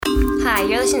Hi,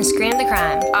 you're listening to Scream the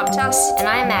Crime. I'm Tess. And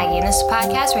I'm Maggie, and this is a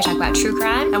podcast where we talk about true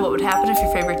crime and what would happen if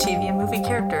your favorite TV and movie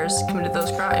characters committed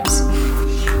those crimes.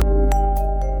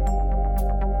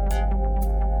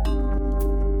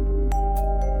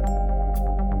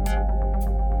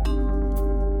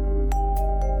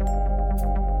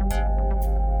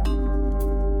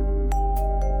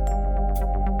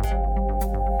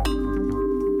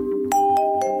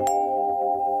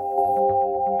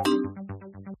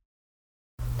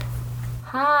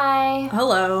 Hi.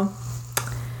 Hello.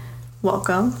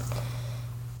 Welcome.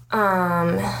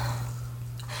 I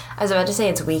was about to say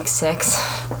it's week 6,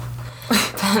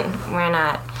 but we're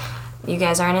not. You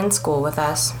guys aren't in school with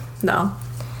us. No.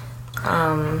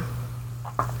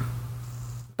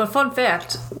 But fun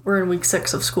fact, we're in week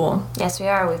 6 of school. Yes, we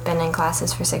are. We've been in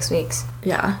classes for 6 weeks.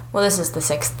 Yeah. Well, this is the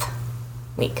 6th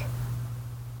week.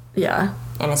 Yeah.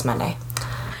 And it's Monday.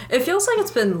 It feels like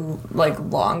it's been,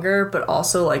 longer, but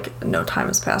also, no time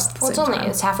has passed at the same time.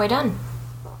 It's halfway done.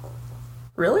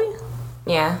 Really?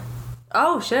 Yeah.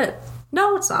 Oh, shit.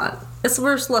 No, it's not.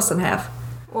 We're less than half.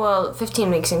 Well,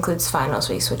 15 weeks includes finals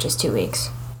weeks, which is 2 weeks.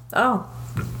 Oh.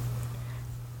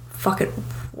 Fucking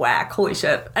whack. Holy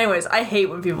shit. Anyways, I hate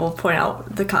when people point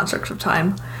out the construct of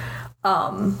time.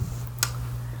 Well.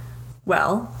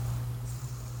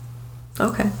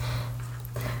 Okay.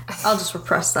 I'll just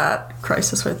repress that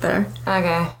crisis right there.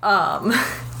 Okay.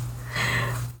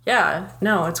 Yeah,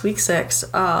 no, it's week 6.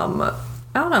 I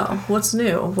don't know. What's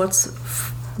new? What's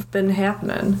been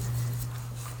happening?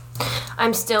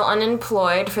 I'm still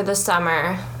unemployed for the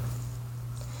summer.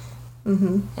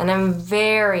 Mm-hmm. And I'm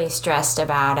very stressed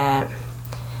about it.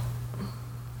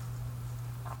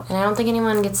 And I don't think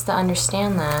anyone gets to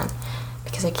understand that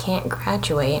because I can't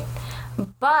graduate.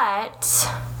 But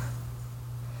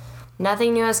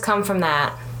nothing new has come from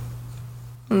that.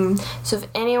 So if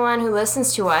anyone who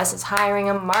listens to us is hiring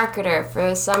a marketer for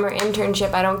a summer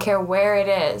internship, I don't care where it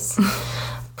is,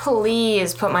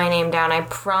 please put my name down. I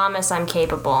promise I'm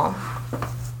capable.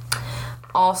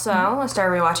 Also, I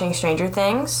started rewatching Stranger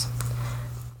Things.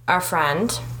 Our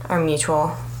friend, our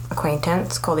mutual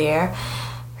acquaintance, Collier,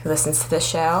 who listens to this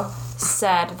show,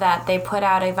 said that they put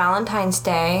out a Valentine's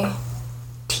Day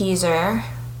teaser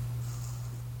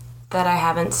that I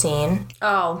haven't seen.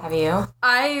 Oh. Have you?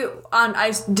 I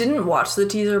didn't watch the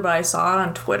teaser, but I saw it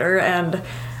on Twitter, and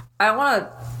I want to...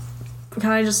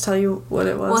 Can I just tell you what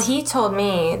it was? Well, he told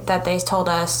me that they told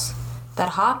us that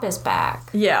Hop is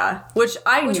back. Yeah, which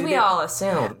we all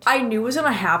assumed. I knew was going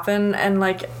to happen, and,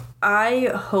 I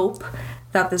hope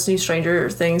that this new Stranger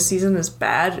Things season is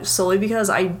bad, solely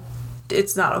because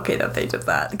it's not okay that they did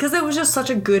that. Because it was just such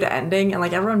a good ending, and,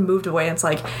 everyone moved away, and it's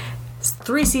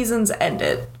 3 seasons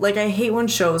ended. I hate when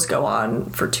shows go on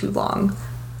for too long.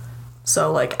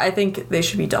 So, I think they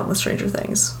should be done with Stranger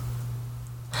Things.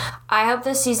 I hope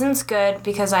this season's good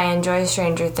because I enjoy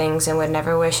Stranger Things and would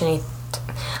never wish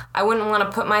I wouldn't want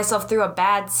to put myself through a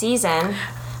bad season.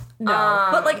 No.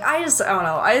 But, I don't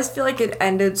know. I just feel like it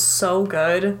ended so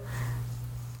good.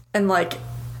 And,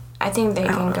 I think they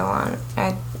can go on.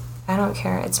 I don't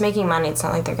care. It's making money. It's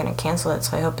not like they're going to cancel it,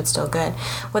 so I hope it's still good.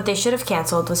 What they should have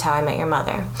canceled was How I Met Your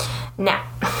Mother. Now.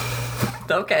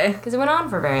 Okay. Because it went on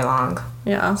for very long.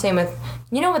 Yeah. Same with...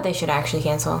 You know what they should actually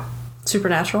cancel?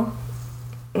 Supernatural?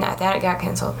 No, that got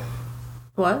canceled.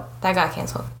 What? That got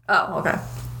canceled. Oh, okay.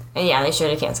 And yeah, they should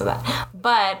have canceled that.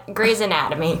 But Grey's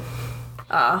Anatomy.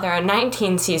 There are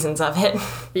 19 seasons of it.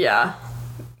 Yeah.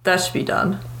 That should be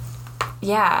done.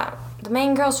 Yeah. The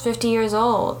main girl's 50 years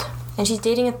old. And she's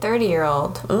dating a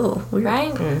 30-year-old. Oh, weird.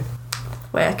 Right?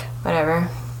 Whack. Whatever.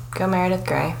 Go Meredith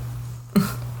Grey.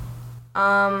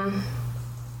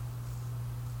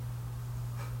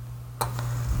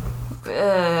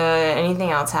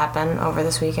 Anything else happen over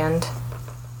this weekend?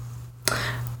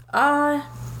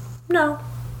 No.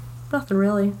 Nothing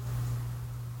really.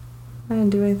 I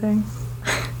didn't do anything.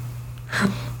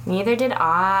 Neither did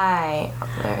I.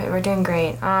 We're doing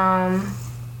great.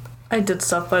 I did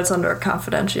stuff, but it's under a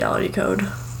confidentiality code.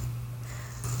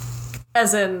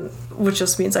 As in, which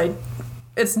just means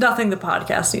it's nothing the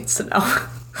podcast needs to know.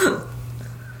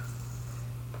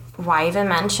 Why even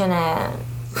mention it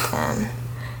then?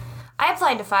 I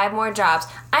applied to 5 more jobs.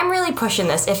 I'm really pushing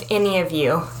this. If any of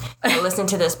you that listen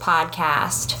to this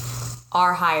podcast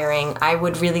are hiring, I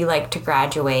would really like to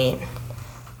graduate.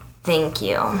 Thank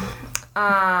you.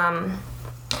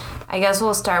 I guess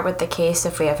we'll start with the case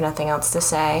if we have nothing else to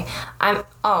say. I'm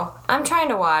trying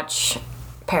to watch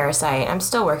Parasite. I'm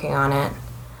still working on it.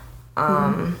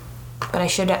 But I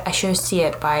should see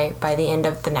it by the end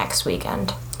of the next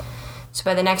weekend. So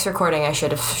by the next recording, I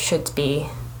should have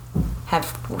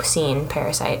seen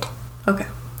Parasite. Okay.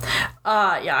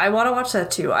 Yeah, I want to watch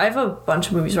that too. I have a bunch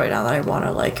of movies right now that I want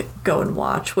to like go and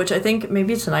watch, which I think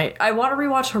maybe tonight. I want to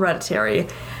rewatch Hereditary.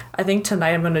 I think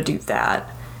tonight I'm going to do that.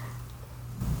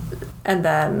 And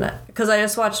then, because I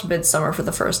just watched Midsommar for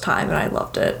the first time and I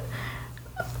loved it.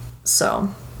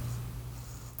 So,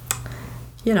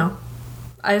 you know,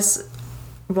 I just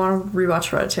want to rewatch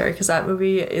Hereditary because that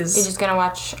movie is... You're just going to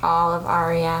watch all of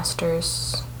Ari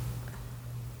Aster's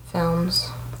films?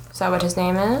 Is that what his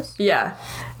name is? Yeah.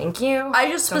 Thank you. I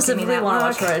just specifically want to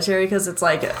watch Hereditary because it's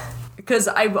like... Because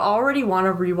I already want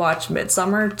to rewatch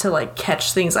Midsommar to, like,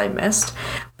 catch things I missed.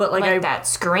 But, like that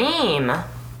Scream.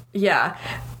 Yeah.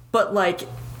 But, like...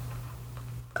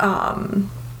 I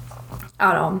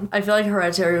don't know. I feel like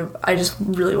Hereditary, I just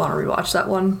really want to rewatch that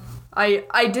one.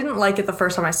 I didn't like it the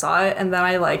first time I saw it, and then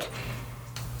I, like,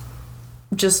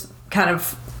 just kind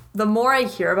of... The more I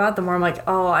hear about it, the more I'm like,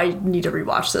 oh, I need to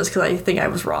rewatch this because I think I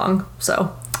was wrong.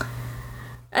 So,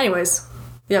 anyways,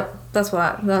 yep, that's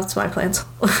my plans.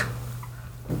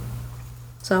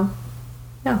 So,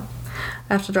 yeah.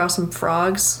 I have to draw some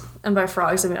frogs. And by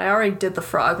frogs, I mean, I already did the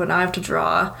frog, but now I have to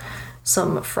draw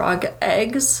some frog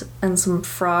eggs and some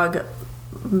frog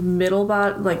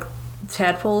like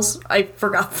tadpoles. I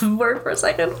forgot the word for a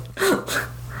second.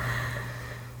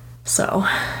 So,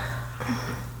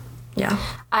 yeah.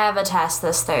 I have a test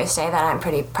this Thursday that I'm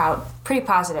pretty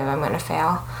positive I'm going to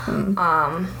fail.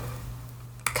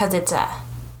 Because it's a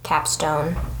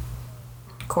capstone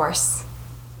course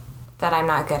that I'm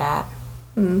not good at.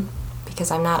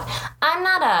 Because I'm not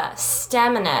a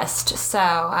STEMinist, so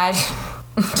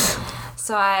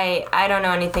I don't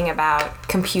know anything about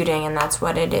computing, and that's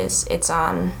what it is. It's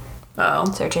on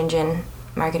search engine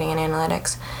marketing and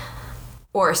analytics,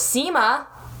 or SEMA,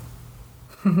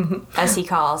 as he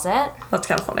calls it. That's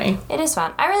kind of funny. It is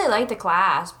fun. I really like the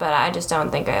class, but I just don't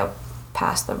think I'll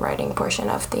pass the writing portion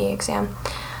of the exam.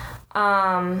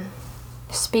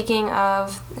 Speaking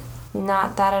of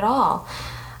not that at all,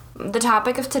 the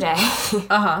topic of today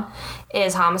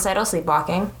is homicidal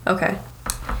sleepwalking. Okay.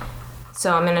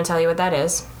 So I'm going to tell you what that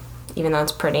is, even though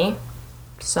it's pretty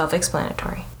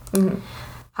self-explanatory.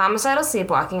 Homicidal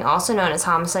sleepwalking, also known as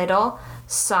homicidal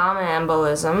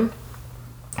somnambulism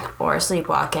or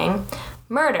sleepwalking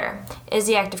murder, is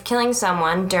the act of killing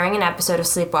someone during an episode of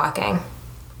sleepwalking.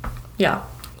 Yeah.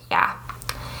 Yeah.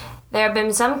 There have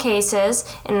been some cases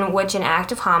in which an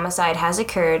act of homicide has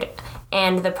occurred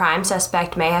and the prime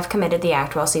suspect may have committed the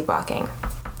act while sleepwalking.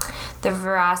 The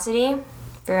veracity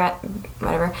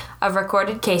of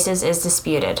recorded cases is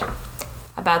disputed.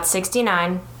 About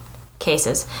 69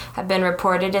 cases have been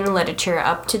reported in the literature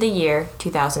up to the year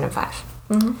 2005.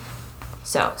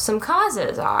 So, some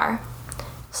causes are: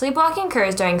 sleepwalking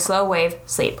occurs during slow wave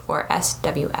sleep, or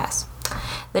SWS,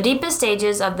 the deepest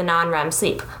stages of the non-REM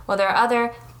sleep, while there are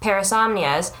other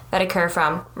parasomnias that occur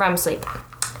from REM sleep.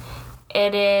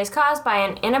 It is caused by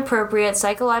an inappropriate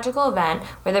psychological event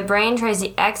where the brain tries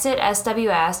to exit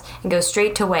SWS and go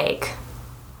straight to wake.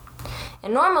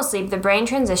 In normal sleep, the brain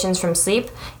transitions from sleep,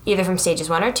 either from stages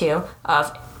 1 or 2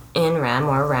 of in REM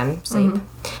or REM sleep,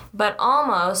 but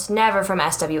almost never from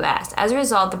SWS. As a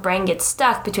result, the brain gets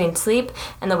stuck between sleep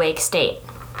and the wake state.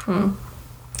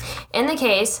 In the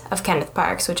case of Kenneth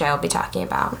Parks, which I will be talking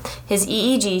about, his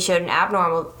EEG showed an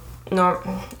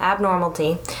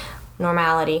abnormality,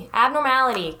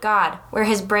 where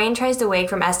his brain tries to wake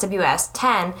from SWS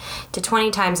 10 to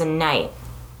 20 times a night.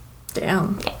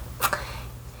 Damn. Yeah.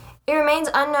 It remains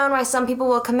unknown why some people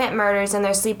will commit murders in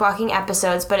their sleepwalking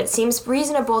episodes, but it seems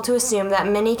reasonable to assume that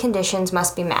many conditions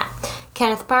must be met.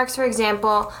 Kenneth Parks, for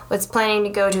example, was planning to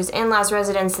go to his in-laws'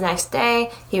 residence the next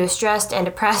day. He was stressed and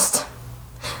depressed.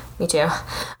 Me too.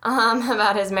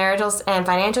 About his marital and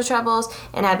financial troubles,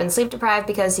 and had been sleep deprived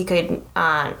because he could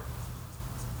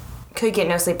get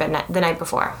no sleep at the night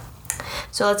before.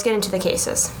 So let's get into the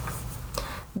cases.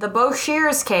 The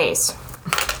Boshears case.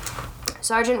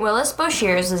 Sergeant Willis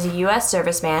Boshears was a U.S.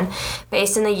 serviceman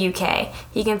based in the UK.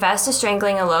 He confessed to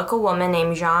strangling a local woman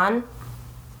named Jean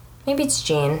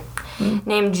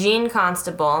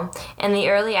Constable in the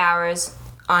early hours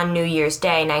on New Year's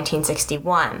Day,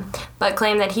 1961, but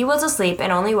claimed that he was asleep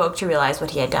and only woke to realize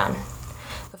what he had done.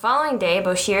 The following day,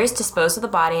 Boshears disposed of the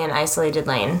body in an isolated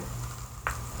lane.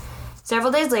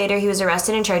 Several days later, he was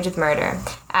arrested and charged with murder.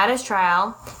 At his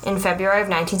trial in February of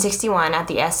 1961 at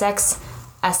the Essex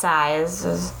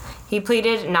Assize, he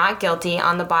pleaded not guilty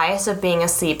on the bias of being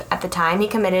asleep at the time he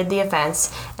committed the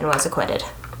offense and was acquitted.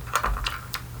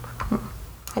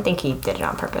 I think he did it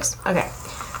on purpose. Okay.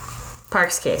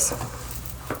 Parks case.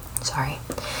 Sorry.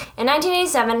 In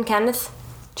 1987, Kenneth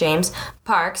James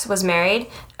Parks was married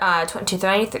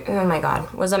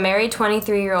was a married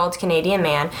 23-year-old Canadian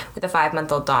man with a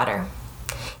 5-month-old daughter.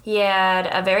 He had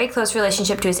a very close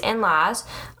relationship to his in-laws,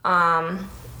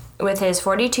 with his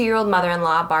 42-year-old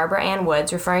mother-in-law, Barbara Ann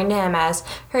Woods, referring to him as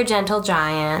her gentle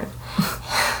giant.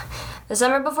 The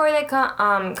summer before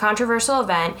the controversial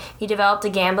event, he developed a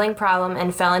gambling problem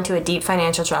and fell into a deep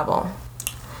financial trouble.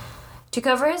 To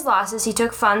cover his losses, he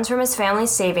took funds from his family's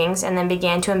savings and then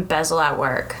began to embezzle at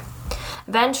work.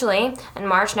 Eventually, in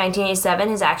March 1987,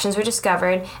 his actions were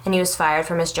discovered and he was fired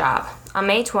from his job. On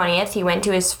May 20th, he went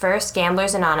to his first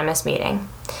Gamblers Anonymous meeting.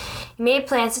 He made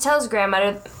plans to tell his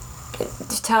grandmother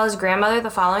the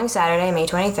following Saturday, May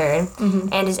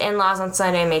 23rd, and his in-laws on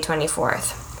Sunday, May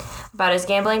 24th, about his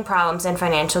gambling problems and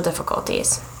financial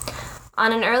difficulties.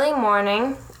 On an early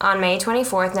morning, on May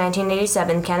 24th,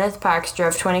 1987, Kenneth Parks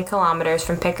drove 20 kilometers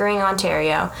from Pickering,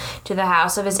 Ontario, to the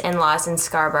house of his in-laws in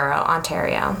Scarborough,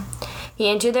 Ontario. He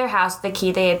entered their house with the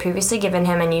key they had previously given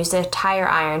him and used a tire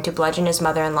iron to bludgeon his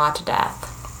mother-in-law to death.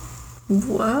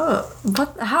 Whoa.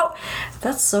 What? How?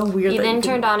 That's so weird. He then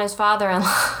turned on his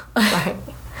father-in-law. Sorry.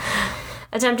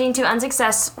 Attempting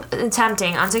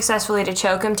unsuccessfully to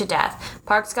choke him to death.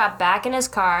 Parks got back in his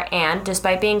car and,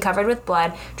 despite being covered with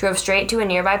blood, drove straight to a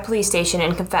nearby police station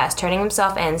and confessed, turning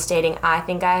himself in, stating, "I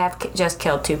think I have just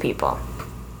killed 2 people."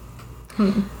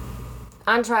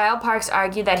 On trial, Parks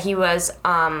argued that he was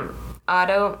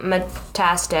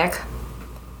automatastic,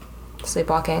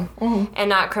 sleepwalking, and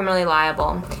not criminally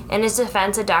liable. In his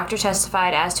defense, a doctor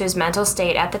testified as to his mental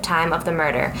state at the time of the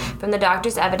murder. From the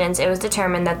doctor's evidence, it was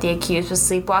determined that the accused was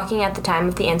sleepwalking at the time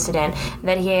of the incident,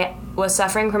 that he was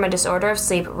suffering from a disorder of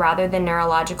sleep rather than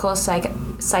neurological,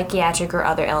 psychiatric, or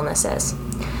other illnesses.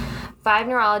 5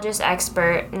 neurological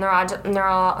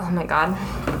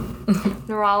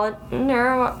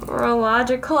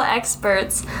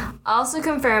experts also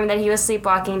confirmed that he was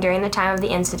sleepwalking during the time of the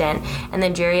incident, and the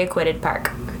jury acquitted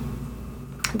Park.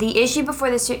 The issue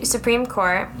before the Supreme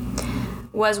Court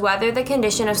was whether the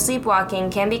condition of sleepwalking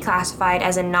can be classified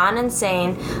as a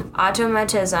non-insane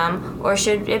automatism or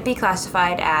should it be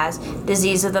classified as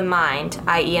disease of the mind,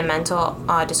 i.e. a mental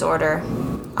disorder.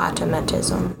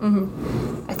 Automatism.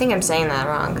 I think I'm saying that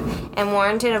wrong. And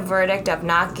warranted a verdict of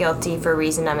not guilty for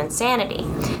reason of insanity.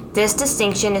 This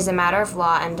distinction is a matter of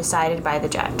law and decided by the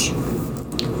judge.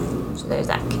 So there's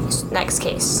that case. Next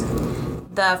case.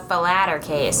 The Falater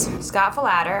case. Scott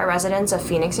Falater, a resident of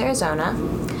Phoenix, Arizona,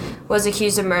 was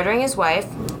accused of murdering his wife,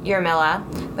 Yermila,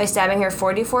 by stabbing her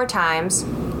 44 times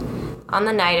on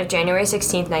the night of January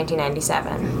 16,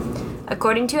 1997.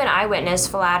 According to an eyewitness,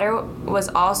 Falater was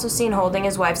also seen holding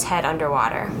his wife's head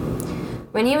underwater.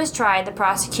 When he was tried, the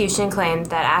prosecution claimed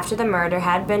that after the murder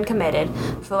had been committed,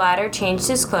 Falater changed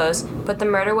his clothes, put the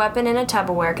murder weapon in a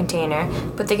Tupperware container,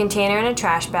 put the container in a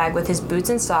trash bag with his boots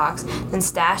and socks, then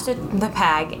stashed the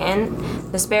bag in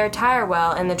the spare tire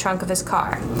well in the trunk of his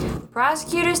car.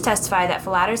 Prosecutors testified that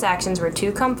Falater's actions were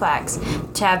too complex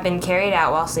to have been carried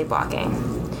out while sleepwalking.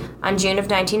 On June of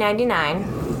 1999,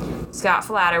 Scott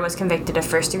Falater was convicted of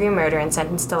first-degree murder and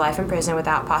sentenced to life in prison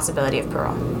without possibility of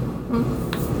parole.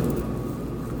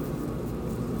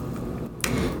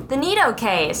 The Nito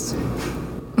case. I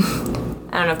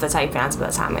don't know if that's how you pronounce it, but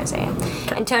that's how I'm going to say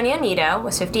it. Antonio Nito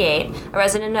was 58, a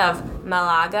resident of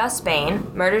Malaga, Spain,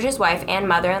 murdered his wife and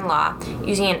mother-in-law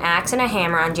using an axe and a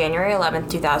hammer on January 11,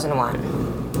 2001.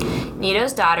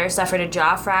 Nito's daughter suffered a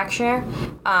jaw fracture,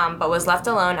 but was left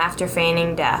alone after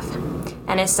feigning death,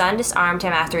 and his son disarmed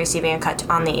him after receiving a cut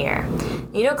on the ear.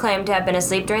 Nito claimed to have been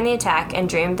asleep during the attack and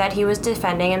dreamed that he was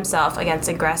defending himself against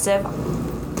aggressive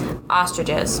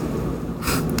ostriches.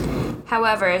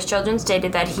 However, his children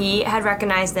stated that he had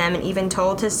recognized them and even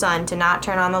told his son to not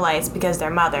turn on the lights because their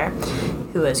mother,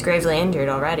 who was gravely injured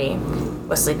already,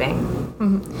 was sleeping.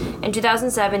 In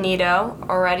 2007, Nito,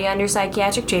 already under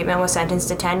psychiatric treatment, was sentenced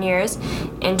to 10 years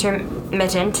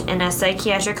intermittent in a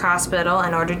psychiatric hospital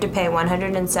and ordered to pay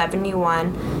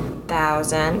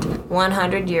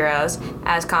 171,100 euros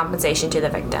as compensation to the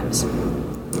victims.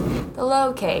 The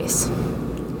Lowe case.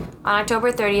 On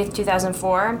October 30th,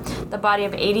 2004, the body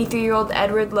of 83-year-old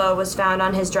Edward Lowe was found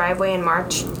on his driveway in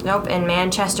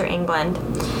Manchester, England.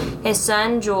 His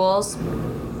son, Jules...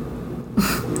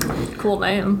 Cool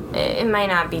name. It might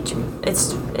not be... It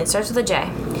starts with a J.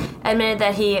 Admitted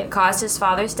that he caused his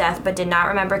father's death but did not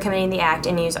remember committing the act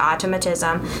and used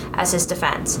automatism as his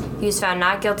defense. He was found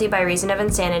not guilty by reason of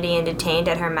insanity and detained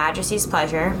at Her Majesty's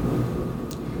pleasure,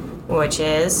 which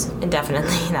is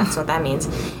indefinitely, that's what that means,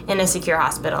 in a secure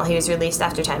hospital. He was released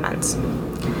after 10 months.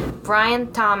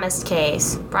 Brian Thomas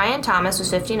case. Brian Thomas was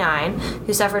 59,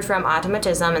 who suffered from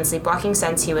automatism and sleepwalking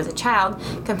since he was a child,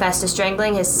 confessed to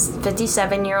strangling his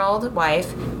 57-year-old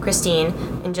wife, Christine,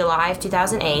 in July of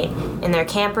 2008 in their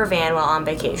camper van while on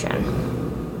vacation.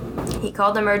 He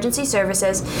called emergency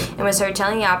services and was heard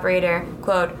telling the operator,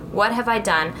 quote, "What have I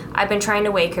done? I've been trying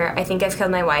to wake her. I think I've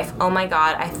killed my wife. Oh my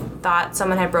God, I thought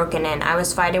someone had broken in. I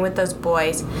was fighting with those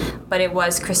boys, but it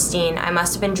was Christine. I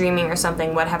must have been dreaming or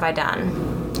something. What have I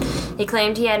done?" He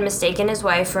claimed he had mistaken his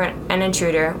wife for an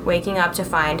intruder, waking up to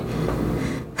find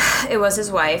it was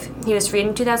his wife. He was freed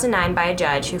in 2009 by a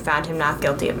judge who found him not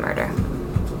guilty of murder.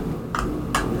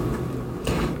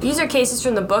 These are cases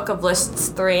from the Book of Lists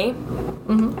 3.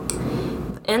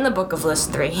 In the Book of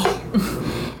List 3,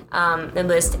 it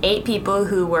lists 8 people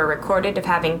who were recorded of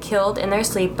having killed in their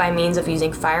sleep by means of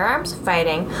using firearms,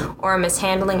 fighting, or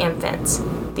mishandling infants.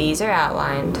 These are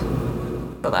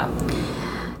outlined below.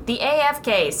 The AF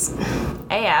case.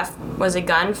 AF was a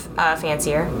gun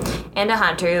fancier and a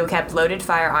hunter who kept loaded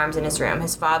firearms in his room.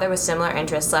 His father, with similar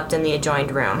interests, slept in the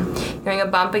adjoined room. Hearing a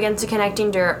bump against a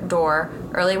connecting door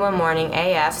early one morning,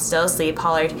 AF, still asleep,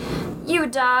 hollered, "You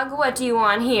dog, what do you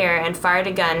want here?" and fired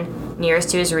a gun nearest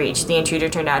to his reach. The intruder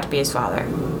turned out to be his father.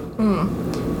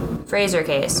 Fraser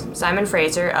case. Simon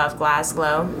Fraser of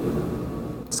Glasgow,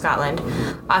 Scotland,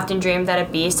 often dreamed that a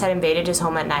beast had invaded his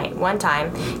home at night. One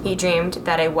time, he dreamed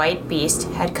that a white beast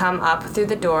had come up through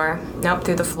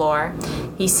the floor.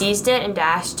 He seized it and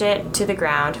dashed it to the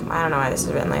ground. I don't know why this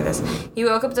is written like this. He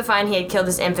woke up to find he had killed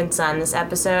his infant son. This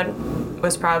episode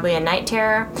was probably a night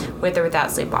terror, with or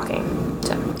without sleepwalking.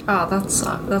 So. Oh,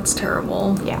 that's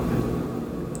terrible. Yeah.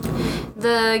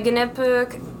 The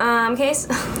Gnipluk case.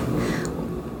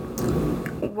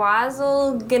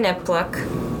 Wazel Gnipluk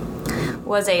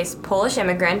was a Polish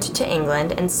immigrant to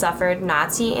England and suffered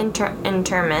Nazi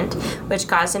internment, which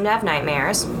caused him to have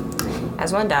nightmares,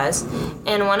 as one does.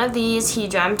 In one of these, he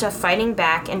dreamt of fighting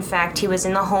back. In fact, he was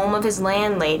in the home of his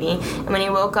landlady, and when he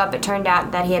woke up, it turned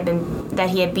out that he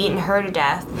had beaten her to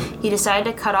death. He decided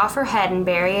to cut off her head and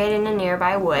bury it in a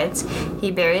nearby woods.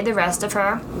 He buried the rest of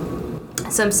her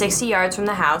some 60 yards from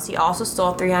the house. He also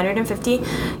stole 350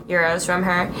 euros from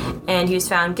her, and he was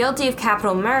found guilty of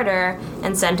capital murder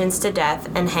and sentenced to death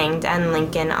and hanged at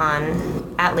Lincoln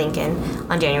on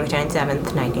January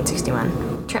 27th, 1961.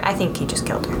 I think he just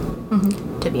killed her,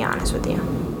 to be honest with you.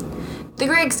 The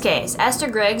Griggs case. Esther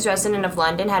Griggs, resident of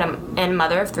London and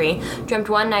mother of 3, dreamt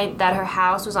one night that her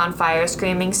house was on fire,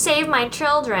 screaming, "Save my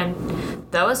children!"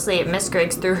 Though asleep, Miss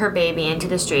Griggs threw her baby into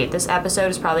the street. This episode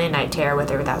is probably a night terror,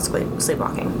 with or without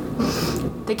sleepwalking.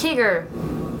 The Kieger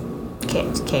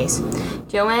case.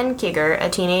 Joanne Kieger, a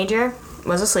teenager,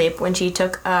 was asleep when she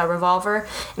took a revolver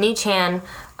in each hand,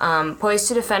 poised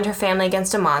to defend her family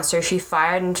against a monster. She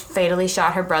fired and fatally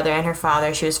shot her brother and her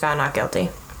father. She was found not guilty.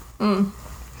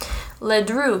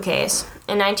 Ledru case.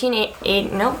 In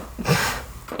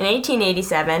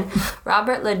 1887,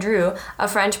 Robert Ledru, a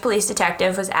French police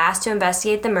detective, was asked to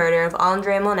investigate the murder of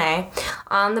André Monet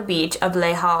on the beach of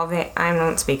Le Havre. I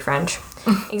don't speak French.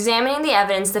 Examining the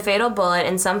evidence, the fatal bullet,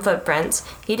 and some footprints,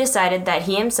 he decided that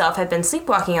he himself had been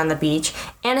sleepwalking on the beach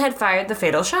and had fired the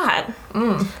fatal shot.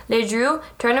 Ledru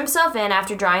turned himself in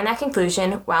after drawing that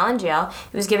conclusion. While in jail,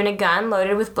 he was given a gun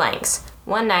loaded with blanks.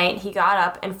 One night, he got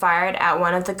up and fired at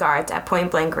one of the guards at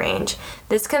point-blank range.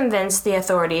 This convinced the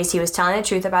authorities he was telling the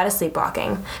truth about his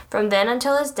sleepwalking. From then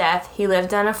until his death, he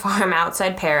lived on a farm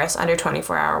outside Paris under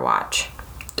 24-hour watch.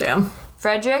 Damn.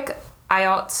 Frederick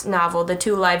Ayot's novel, The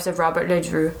Two Lives of Robert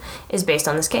Ledru, is based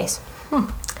on this case.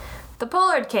 The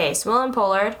Pollard case. William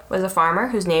Pollard was a farmer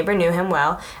whose neighbor knew him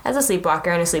well as a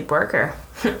sleepwalker and a sleepworker.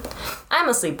 I'm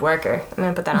a sleepworker. I'm going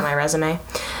to put that on my resume.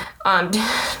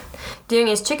 Doing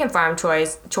his chicken farm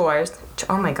chores,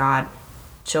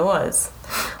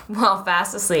 while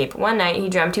fast asleep. One night, he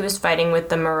dreamt he was fighting with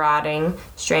the marauding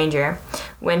stranger.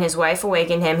 When his wife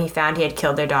awakened him, he found he had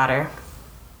killed their daughter.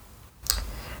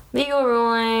 Legal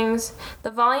rulings.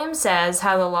 The volume says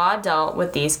how the law dealt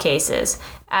with these cases,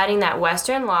 adding that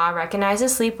Western law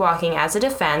recognizes sleepwalking as a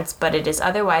defense, but it is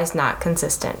otherwise not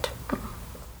consistent.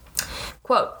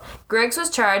 Quote, Griggs was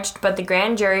charged, but the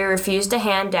grand jury refused to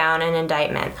hand down an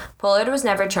indictment. Pollard was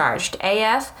never charged.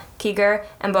 A.F., Kieger,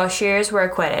 and Boshiers were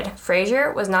acquitted.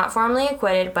 Fraser was not formally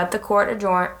acquitted, but the court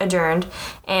adjourned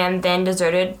and then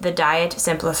deserted the diet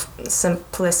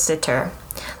simpliciter.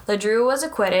 Ledru was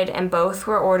acquitted, and both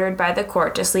were ordered by the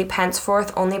court to sleep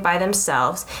henceforth only by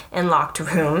themselves in locked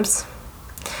rooms.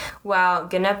 While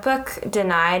Gnipluk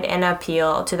denied an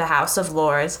appeal to the House of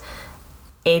Lords,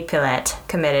 Appelet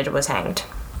committed was hanged.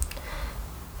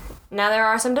 Now there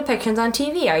are some depictions on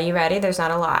TV. Are you ready? There's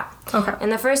not a lot. Okay. In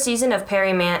the first season of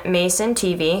Perry Mason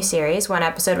TV series, one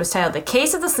episode was titled The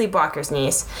Case of the Sleepwalker's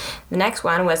Niece. The next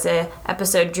one was the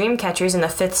episode Dreamcatchers in the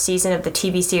 5th season of the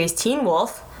TV series Teen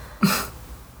Wolf.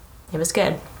 It was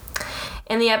good.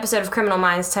 In the episode of Criminal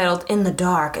Minds titled In the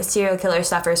Dark, a serial killer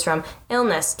suffers from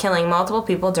illness, killing multiple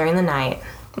people during the night.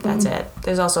 That's it.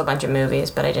 There's also a bunch of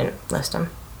movies, but I didn't list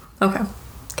them. Okay.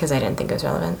 Because I didn't think it was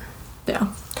relevant. Yeah.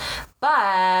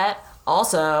 But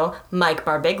also, Mike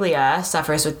Birbiglia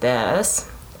suffers with this.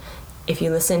 If you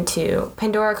listen to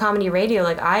Pandora Comedy Radio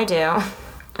like I do,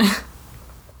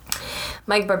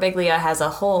 Mike Birbiglia has a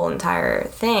whole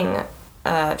entire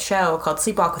show called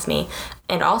Sleepwalk With Me,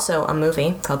 and also a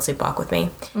movie called Sleepwalk With Me.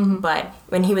 Mm-hmm. But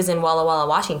when he was in Walla Walla,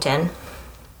 Washington,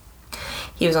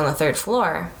 he was on the 3rd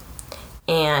floor,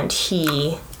 and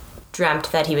he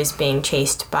dreamt that he was being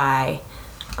chased by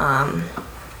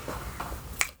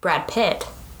Brad Pitt,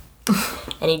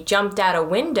 and he jumped out a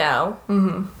window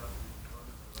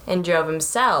and drove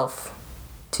himself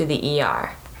to the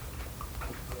ER.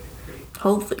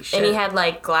 Holy shit. And he had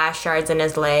like glass shards in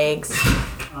his legs.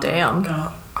 Damn.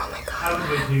 Oh my god.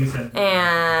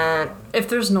 And if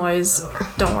there's noise,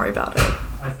 don't worry about it.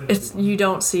 It's you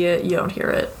don't see it, you don't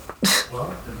hear it.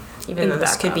 Even though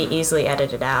this could be easily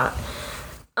edited out.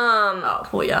 Oh,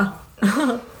 well, yeah.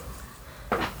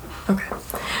 Okay.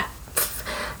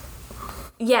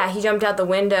 Yeah, he jumped out the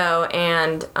window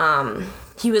and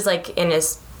he was like in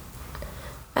his,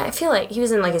 I feel like he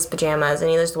was in like his pajamas, and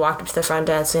he just walked up to the front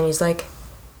desk and he's like,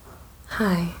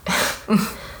 "Hi,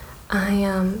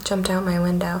 I jumped out my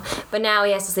window." But now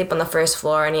he has to sleep on the 1st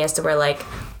floor, and he has to wear like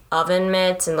oven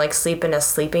mitts and like sleep in a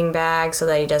sleeping bag so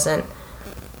that he doesn't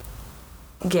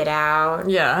get out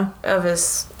of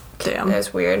his. Damn.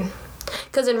 That's weird.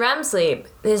 Because in REM sleep,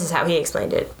 this is how he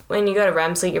explained it. When you go to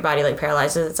REM sleep, your body like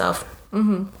paralyzes itself.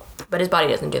 Mm-hmm. But his body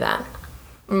doesn't do that.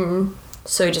 Mm-hmm.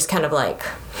 So he just kind of like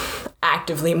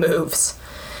actively moves.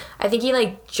 I think he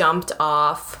like jumped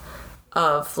off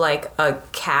of like a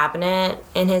cabinet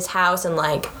in his house and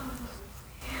like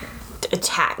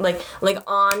attacked like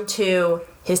onto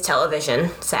his television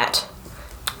set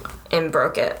and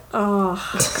broke it. Oh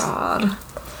god.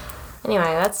 Anyway,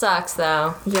 that sucks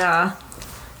though. Yeah.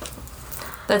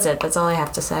 That's it. That's all I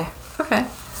have to say. Okay.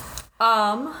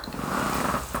 All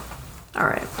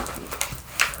right.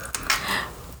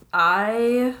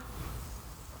 I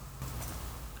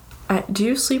do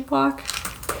you sleepwalk?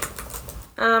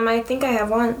 I think I have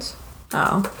once.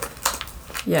 Oh.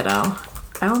 Yeah, no.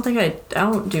 I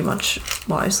don't do much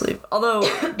while I sleep. Although,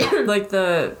 like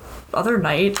the other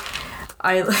night,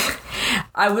 I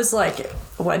was like,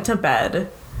 went to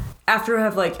bed after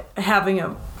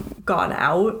having gone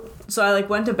out. So I like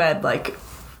went to bed like,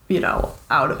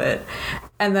 out of it.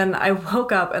 And then I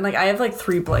woke up and like I have like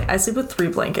I sleep with 3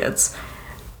 blankets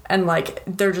and like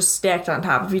they're just stacked on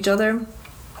top of each other.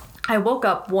 I woke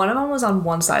up, one of them was on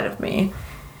one side of me.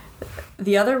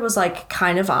 The other was like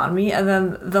kind of on me, and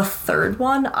then the third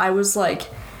one I was like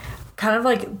kind of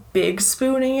like big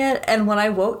spooning it, and when I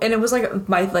woke, and it was like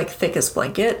my like thickest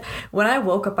blanket. When I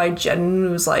woke up, I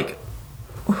genuinely was like,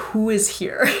 who is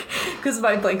here? Because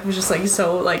my blanket was just like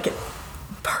so like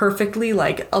perfectly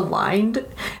like aligned.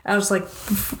 I was like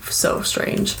so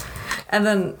strange. And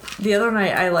then the other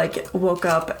night I like woke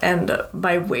up and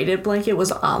my weighted blanket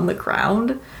was on the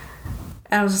ground,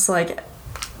 and I was just like,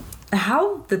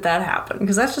 how did that happen?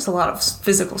 Because that's just a lot of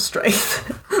physical strength.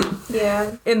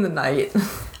 Yeah. In the night.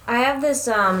 I have this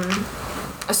a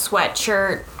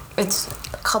sweatshirt. It's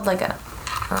called like a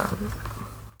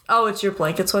Oh, it's your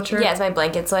blanket sweatshirt? Yeah, it's my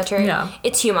blanket sweatshirt. Yeah.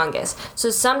 It's humongous. So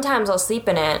sometimes I'll sleep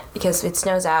in it because it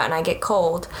snows out and I get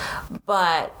cold,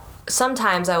 but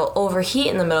sometimes I will overheat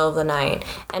in the middle of the night,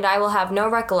 and I will have no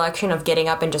recollection of getting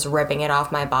up and just ripping it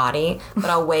off my body, but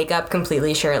I'll wake up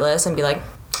completely shirtless and be like,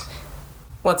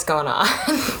 what's going on?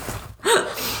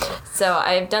 So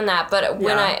I've done that, but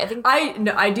when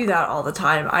I do that all the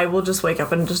time. I will just wake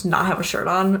up and just not have a shirt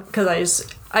on because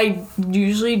I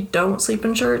usually don't sleep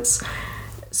in shirts.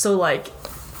 So like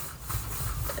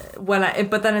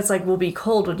but then it's like we'll be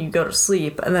cold when you go to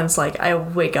sleep, and then it's like I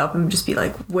wake up and just be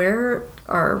like, where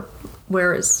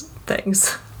is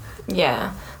things?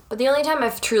 Yeah, but the only time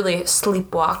I've truly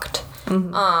sleepwalked,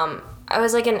 I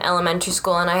was like in elementary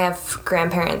school, and I have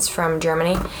grandparents from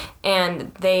Germany,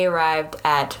 and they arrived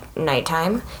at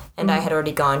nighttime, and I had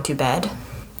already gone to bed.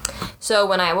 So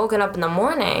when I woken up in the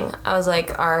morning, I was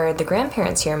like, are the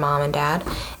grandparents here, Mom and Dad?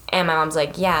 And my mom's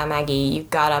like, yeah, Maggie, you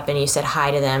got up and you said hi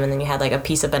to them, and then you had like a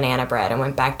piece of banana bread and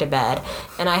went back to bed.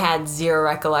 And I had zero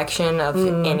recollection of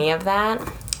any of that.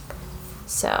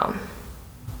 So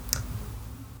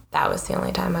That was the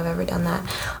only time I've ever done that.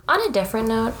 On a different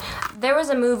note, there was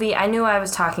a movie, I knew I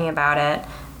was talking about it.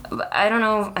 I don't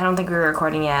know, I don't think we were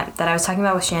recording yet, that I was talking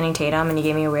about with Channing Tatum, and he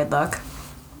gave me a weird look.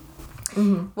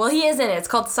 Mm-hmm. Well, he is in it. It's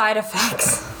called Side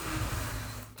Effects.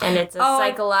 And it's a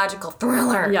psychological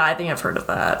thriller. Yeah, I think I've heard of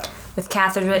that. With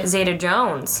Catherine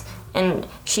Zeta-Jones. And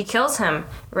she kills him,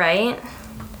 right?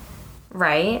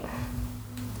 Right?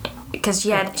 Because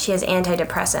she has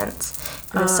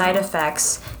antidepressants. And the side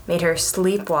effects made her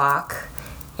sleepwalk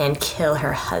and kill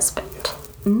her husband.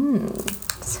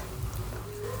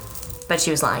 But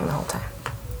she was lying the whole time.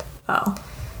 Oh.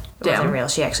 It wasn't real.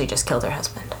 She actually just killed her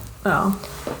husband. Oh.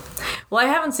 Well, I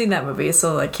haven't seen that movie,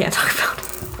 so I can't talk about it.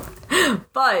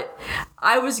 But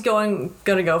I was gonna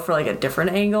go for like a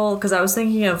different angle because I was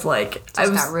thinking of like It's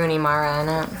got Rooney Mara in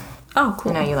it. Oh,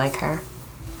 cool. I know you like her.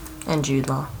 And Jude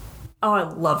Law. Oh, I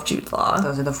love Jude Law.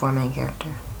 Those are the 4 main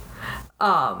characters.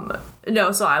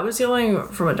 No, so I was going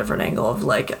from a different angle of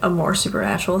like a more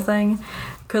supernatural thing.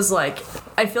 Because like,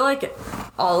 I feel like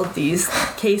all of these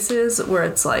cases where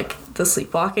it's like the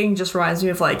sleepwalking just reminds me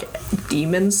of like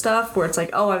demon stuff where it's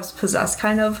like, oh, I was possessed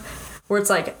kind of. Where it's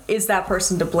like, is that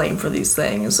person to blame for these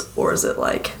things? Or is it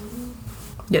like,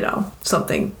 you know,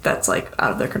 something that's like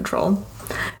out of their control?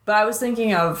 But I was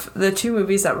thinking of the 2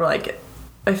 movies that were like,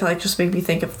 I feel like just make me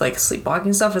think of like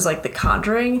sleepwalking stuff is like The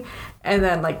Conjuring and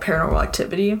then like Paranormal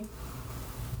Activity.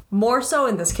 More so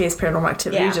in this case, Paranormal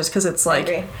Activity, just because it's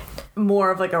like more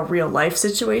of like a real life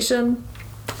situation.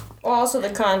 Well, also The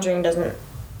Conjuring doesn't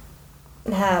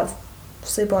have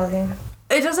sleepwalking.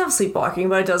 It does have sleepwalking,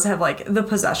 but it does have like the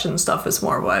possession stuff is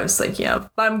more what I was thinking of.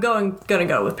 But I'm gonna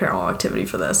go with Paranormal Activity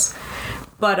for this.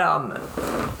 But I'm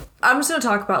just gonna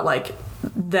talk about like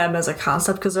them as a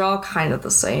concept because they're all kind of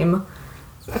the same.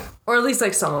 Or at least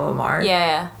like some of them are.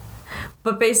 Yeah.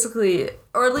 But basically,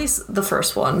 or at least the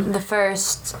first one. The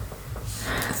first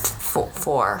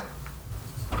 4.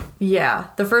 Yeah,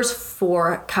 the first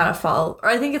 4 kind of follow, or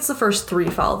I think it's the first 3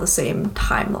 follow the same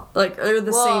time, like or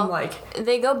the same like.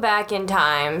 They go back in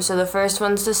time, so the first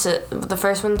one's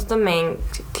the main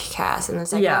cast, and the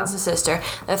second one's the sister.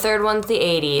 The third one's the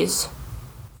 80s.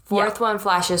 Fourth one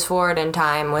flashes forward in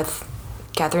time with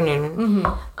Catherine Newton.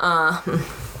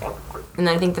 Mm-hmm. And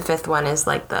then I think the 5th one is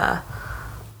like the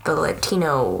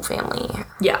Latino family.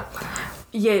 Yeah.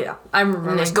 I remember.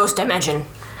 And there's Ghost Dimension.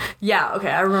 Yeah, okay,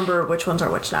 I remember which ones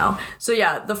are which now. So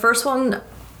yeah, the first one,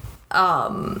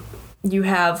 you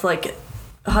have like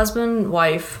husband,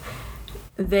 wife,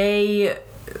 they,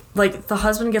 like the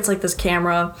husband gets like this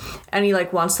camera and he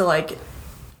like wants to like,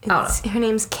 I don't know. Her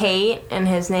name's Kate and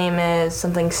his name is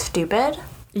something stupid.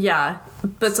 Yeah,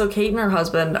 but so Kate and her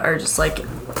husband are just like,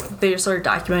 they just started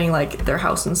documenting like their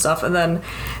house and stuff and then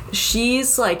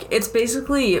she's like, it's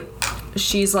basically,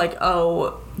 she's like,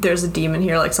 oh, there's a demon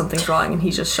here, like something's wrong, and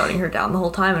he's just shutting her down the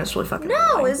whole time, and it's really fucking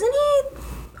annoying. Isn't he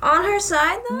on her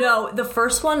side though? No, the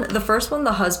first one,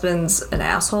 the husband's an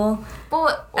asshole.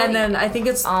 And then I think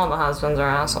it's all the husbands are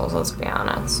assholes. Let's be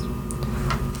honest.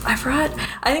 I forgot.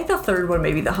 I think the third one,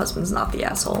 maybe the husband's not the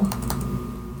asshole.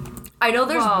 I know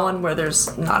there's one where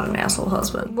there's not an asshole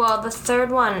husband. Well, the third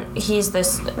one, he's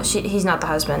not the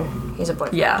husband. He's a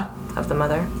boyfriend. Yeah. Of the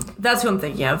mother. That's who I'm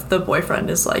thinking of. The boyfriend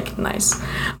is like nice.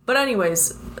 But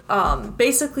anyways,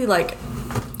 basically like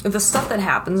the stuff that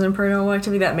happens in Paranormal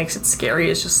Activity that makes it scary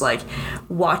is just like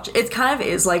it kind of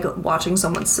is like watching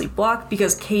someone sleepwalk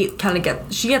because Kate kind of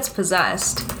gets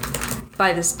possessed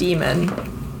by this demon.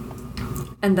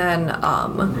 And then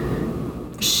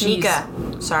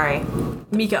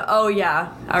Mika. Oh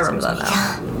yeah, I remember that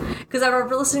now. Because I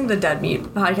remember listening to the Dead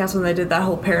Meat podcast when they did that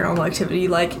whole Paranormal Activity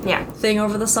thing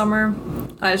over the summer.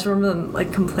 I just remember them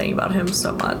like complaining about him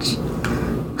so much.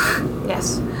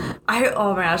 Yes.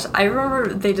 Oh my gosh, I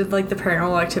remember they did like the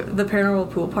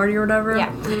paranormal pool party or whatever. Yeah.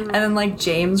 Mm-hmm. And then like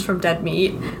James from Dead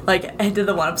Meat like did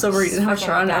the one episode where he didn't have a shirt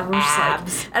on and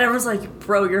everyone's like,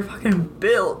 bro, you're fucking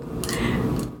built.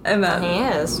 And then he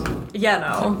is. Yeah,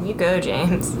 no. You go,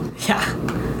 James. Yeah.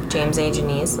 James A.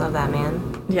 Janice, love that man.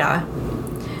 Yeah.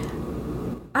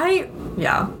 I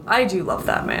do love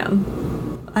that man.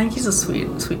 I think he's a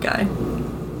sweet guy.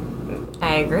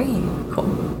 I agree. Cool.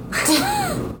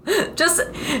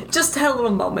 just had a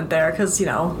little moment there because, you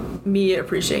know, me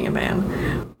appreciating a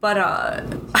man. But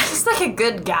he's like a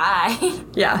good guy.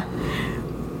 Yeah.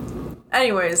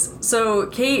 Anyways, so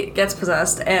Kate gets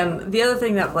possessed, and the other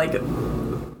thing that like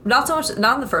not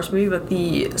in the first movie, but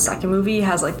the second movie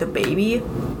has like the baby.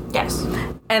 Yes.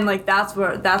 And like that's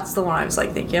the one I was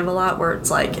like thinking of a lot, where it's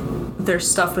like there's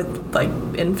stuff with like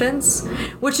infants,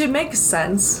 which it makes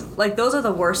sense. Like those are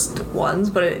the worst ones,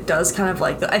 but it does kind of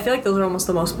like I feel like those are almost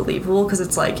the most believable because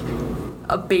it's like,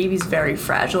 a baby's very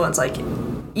fragile, and it's like,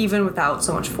 even without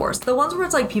so much force. The ones where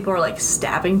it's like people are like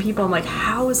stabbing people, I'm like,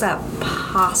 how is that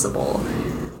possible?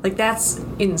 Like, that's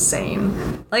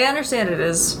insane. Like, I understand it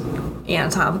is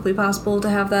anatomically possible to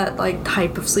have that like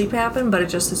type of sleep happen, but it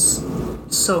just is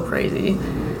so crazy.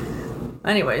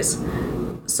 Anyways,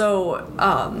 so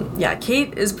yeah,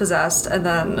 Kate is possessed, and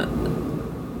then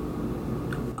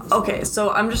okay,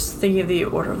 so I'm just thinking of the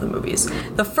order of the movies.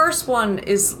 The first one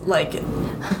is like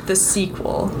the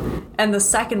sequel, and the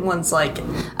second one's like,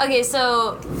 Okay,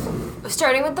 so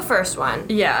starting with the first one,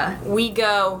 yeah, we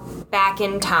go back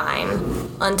in time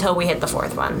until we hit the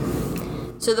fourth one.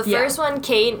 So the Yeah. first one,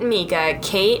 Kate and Mika,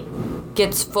 Kate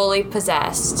gets fully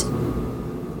possessed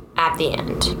at the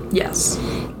end. yes,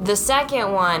 The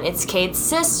second one, it's Kate's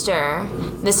sister.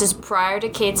 This is prior to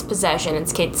Kate's possession.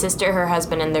 It's Kate's sister, her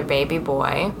husband, and their baby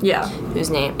boy, yeah, whose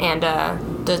name, and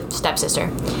the stepsister,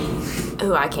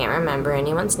 who I can't remember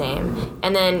anyone's name.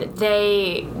 And then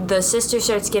the sister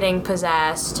starts getting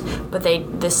possessed, but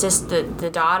the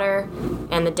daughter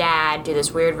and the dad do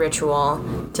this weird ritual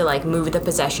to like move the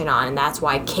possession on, and that's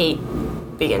why Kate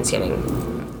begins getting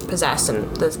possessed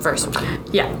in the first one.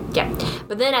 yeah, Yeah.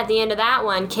 But then at the end of that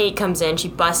one, Kate comes in, she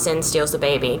busts in, steals the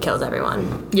baby, kills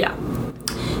everyone. yeah,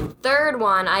 Third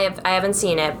one, I haven't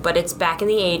seen it, but it's back in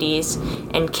the 80s,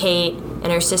 and Kate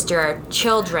and her sister are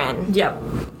children. yep.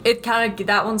 It kind of,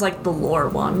 that one's like the lore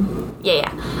one.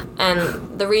 Yeah.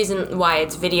 And the reason why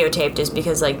it's videotaped is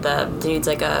because like the dude's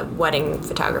like a wedding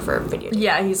photographer video.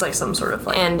 Yeah, he's like some sort of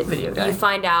like And video guy. you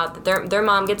find out that their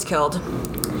mom gets killed.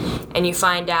 And you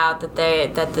find out that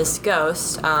this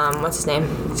ghost, what's his name?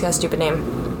 He's got a stupid name.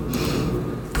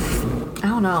 I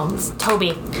don't know.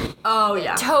 Toby. Oh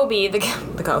yeah. Toby, the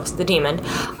ghost, the demon,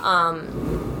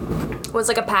 was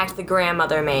like a pact the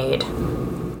grandmother made,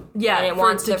 Yeah, and it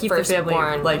wants to their keep the family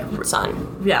firstborn like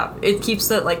son Yeah, it keeps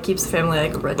the family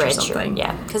like rich or rich. something.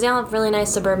 Yeah, because they all have really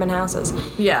nice suburban houses.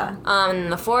 Yeah. In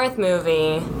the fourth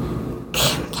movie,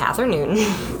 Catherine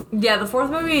Newton. Yeah, the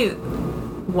fourth movie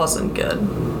wasn't good.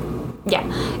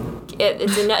 Yeah.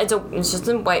 It's just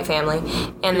a white family,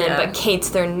 and then Yeah. but Kate's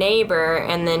their neighbor,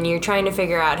 and then you're trying to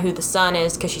figure out who the son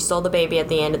is because she stole the baby at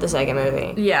the end of the second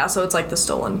movie. Yeah, so it's like the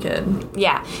stolen kid.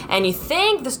 Yeah, and you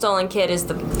think the stolen kid is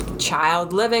the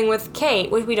child living with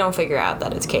Kate, which we don't figure out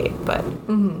that it's Kate, but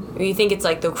you think it's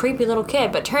like the creepy little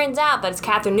kid, but turns out that it's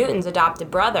Catherine Newton's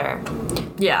adopted brother,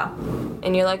 Yeah.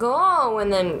 and you're like, oh,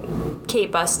 and then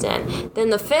Kate busts in. Then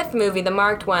the fifth movie, The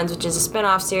Marked Ones, which is a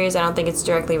spin-off series, I don't think it's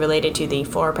directly related to the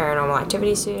 4 Paranormal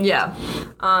Activity series. Yeah.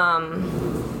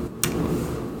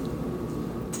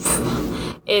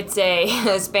 It's a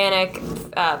Hispanic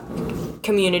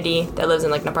community that lives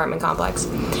in like an apartment complex,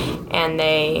 and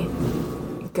they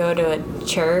go to a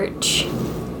church,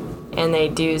 and they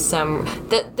do some.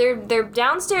 Their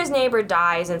downstairs neighbor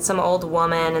dies, and some old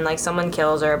woman, and like someone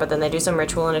kills her, but then they do some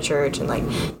ritual in a church, and like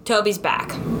Toby's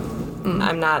back.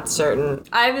 I'm not certain.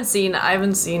 I haven't seen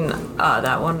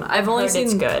that one. I've only heard seen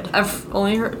it's good. I've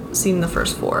only seen the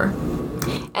first 4.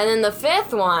 And then the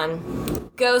fifth one,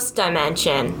 Ghost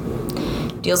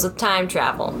Dimension, deals with time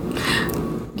travel.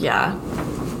 Yeah.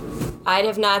 I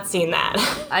have not seen that.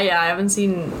 I haven't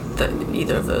seen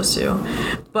either of those two.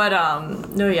 But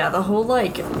no, yeah, the whole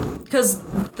like, cuz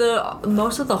the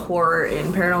most of the horror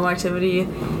in Paranormal Activity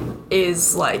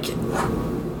is like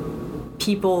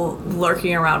people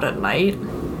lurking around at night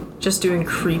just doing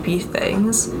creepy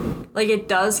things. Like, it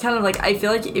does kind of like, I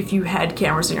feel like if you had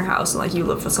cameras in your house and like you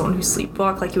lived with someone who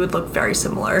sleepwalked, like it would look very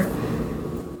similar.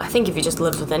 I think if you just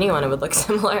lived with anyone, it would look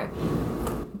similar.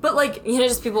 But like, You know,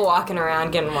 just people walking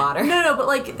around getting water. no, but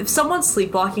like if someone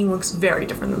sleepwalking looks very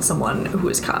different than someone who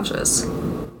is conscious.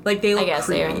 Like they look I guess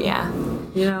creepy, they yeah.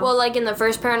 You know? Well, like in the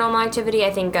first Paranormal Activity,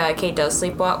 I think Kate does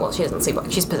sleepwalk. Well, she doesn't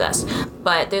sleepwalk. She's possessed.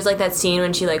 But there's like that scene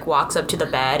when she like walks up to the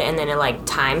bed and then it like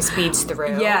time speeds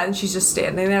through. yeah, and she's just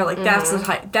standing there. Like that's the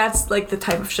type. That's like the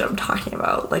type of shit I'm talking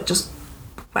about. Like just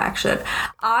whack shit.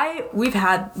 We've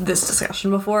had this discussion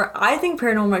before. I think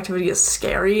Paranormal Activity is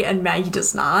scary, and Maggie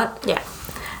does not. Yeah.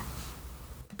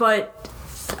 But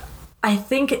I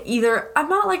think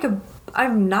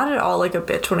I'm not at all like a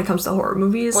bitch when it comes to horror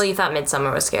movies. Well, you thought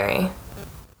Midsummer was scary.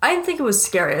 I didn't think it was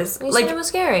scary. You said it was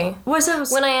scary. Was it?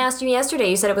 When I asked you yesterday,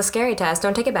 you said it was scary, Tess.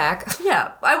 Don't take it back.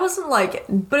 Yeah, I wasn't like,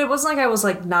 but it wasn't like I was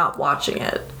like not watching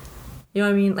it. You know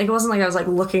what I mean? Like it wasn't like I was like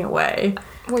looking away.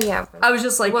 Well, yeah. I was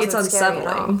just like, it's wasn't scary at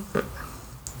all. unsettling.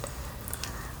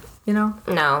 You know?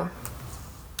 No.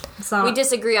 It's not, We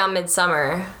disagree on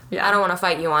Midsummer. Yeah. I don't want to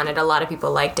fight you on it. A lot of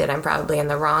people liked it. I'm probably in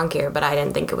the wrong here, but I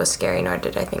didn't think it was scary, nor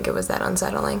did I think it was that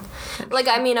unsettling. Like,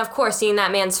 I mean, of course, seeing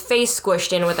that man's face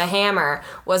squished in with a hammer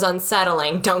was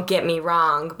unsettling. Don't get me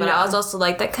wrong. But I was also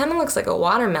like, that kind of looks like a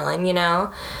watermelon, you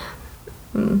know?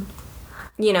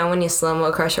 You know, when you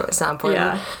slow-mo crush it with soundboard.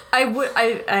 Yeah. I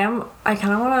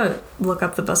kind of want to look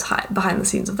up the behind the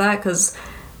scenes of that, because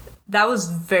that was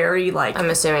very, like... I'm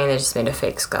assuming they just made a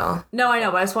fake skull. No, I know,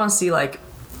 but I just want to see, like,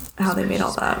 how they made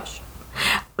all that.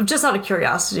 Just out of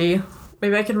curiosity,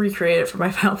 maybe I can recreate it for my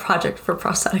final project for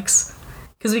prosthetics.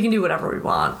 Because we can do whatever we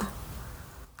want.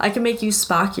 I can make you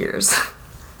Spock ears.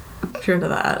 If you're into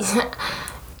that.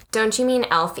 Don't you mean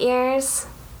elf ears?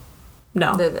 No.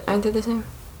 Aren't they the same?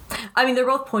 I mean, they're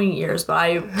both pointy ears, but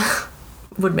I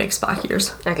would make Spock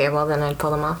ears. Okay, well then I'd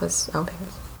pull them off as elf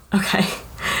ears. Okay.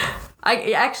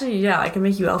 I can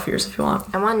make you elf ears if you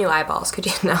want. I want new eyeballs, could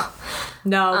you know?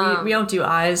 No, we don't do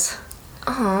eyes.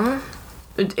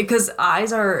 Because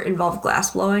eyes involve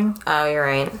glass blowing. Oh, you're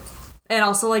right. And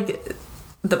also, like,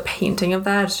 the painting of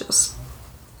that is just,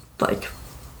 like,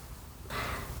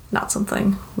 not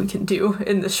something we can do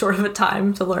in this short of a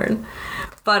time to learn.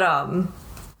 But,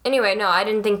 Anyway, no, I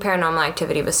didn't think Paranormal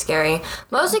Activity was scary.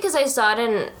 Mostly because I saw it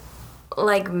in,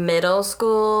 like, middle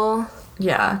school.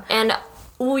 Yeah. And...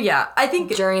 Well, yeah, I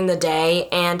think... during the day,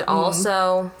 and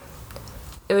also...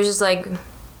 It was just, like...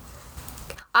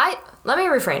 Let me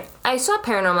refrain. I saw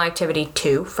Paranormal Activity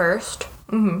 2 first.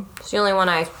 Mm-hmm. It's the only one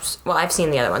I've seen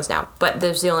the other ones now, but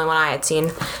this is the only one I had seen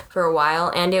for a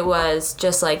while, and it was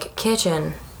just, like,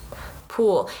 kitchen...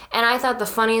 pool. And I thought the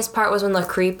funniest part was when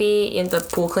the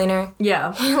pool cleaner,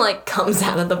 Yeah. he, like, comes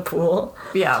out of the pool.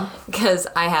 Yeah. Because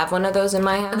I have one of those in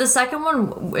my house. The second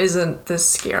one isn't the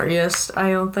scariest,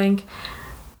 I don't think.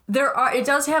 It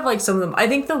does have, like, some of them. I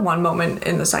think the one moment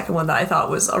in the second one that I thought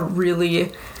was a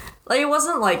really, like, it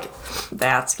wasn't, like,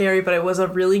 that scary, but it was a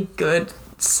really good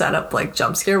setup, like,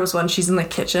 jump scare was when she's in the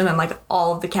kitchen and, like,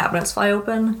 all of the cabinets fly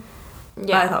open.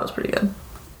 Yeah. I thought it was pretty good.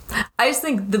 I just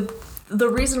think the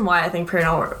reason why I think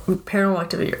Paranormal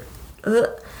Activity,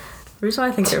 the reason why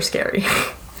I think they're scary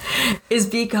is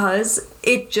because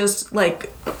it just,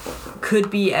 like,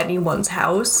 could be anyone's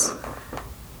house.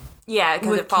 Yeah,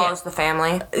 because it follows the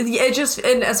family. It just,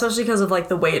 and especially because of, like,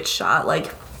 the way it's shot, like,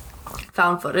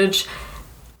 found footage,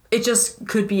 it just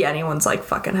could be anyone's, like,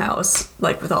 fucking house,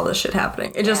 like, with all this shit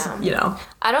happening. It just, you know.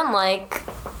 I don't like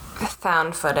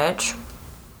found footage.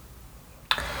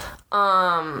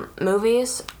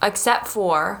 Movies, except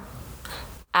for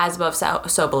As Above,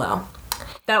 So Below.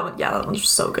 That one's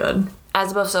so good.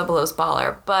 As Above, So Below is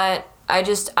baller, but I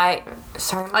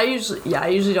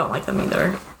usually don't like them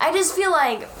either. I just feel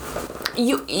like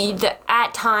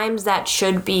at times that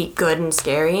should be good and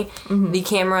scary. Mm-hmm. The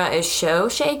camera is so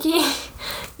shaky,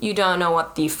 you don't know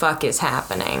what the fuck is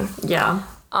happening. Yeah.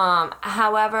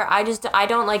 However, I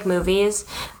don't like movies.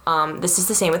 This is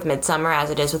the same with Midsummer as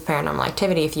it is with Paranormal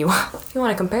Activity. If you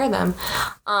want to compare them,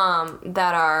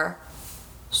 that are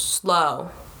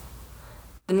slow.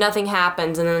 Nothing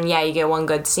happens, and then you get one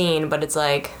good scene, but it's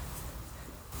like,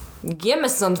 give me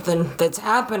something that's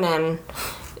happening,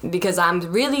 because I'm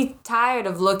really tired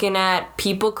of looking at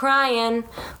people crying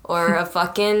or a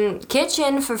fucking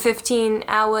kitchen for 15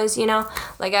 hours. You know,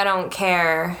 like, I don't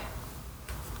care.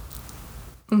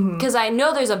 Because I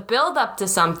know there's a build-up to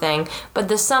something, but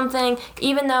the something,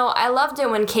 even though I loved it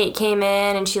when Kate came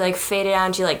in and she, like, faded out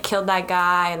and she, like, killed that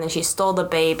guy and then she stole the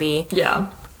baby. Yeah.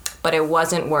 But it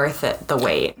wasn't worth it, the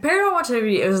wait. Paranormal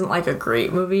Activity isn't, like, a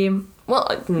great movie.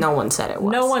 Well, no one said it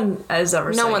was. No one has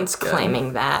ever said No one's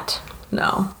claiming that.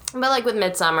 No. But, like, with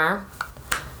Midsummer,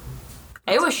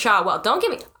 it was shot well. Don't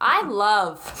get me... I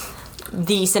love...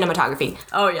 the cinematography.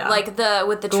 Oh yeah. Like with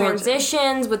the Gorgeous.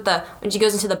 transitions, when she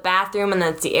goes into the bathroom and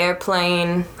then it's the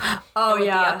airplane. Oh with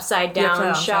yeah. The upside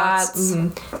down shots.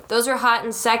 Mm-hmm. Those are hot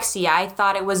and sexy. I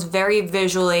thought it was very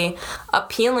visually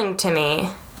appealing to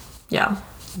me. Yeah.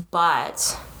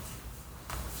 But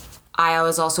I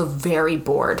was also very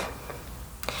bored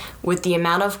with the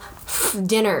amount of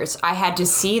dinners I had to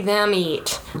see them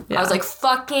eat. Yeah. I was like,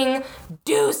 fucking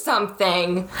do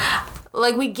something.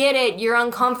 Like, we get it, you're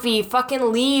uncomfy,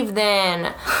 fucking leave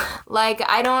then. Like,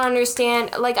 I don't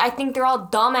understand. Like, I think they're all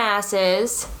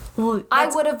dumbasses. Well, I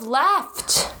would have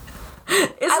left.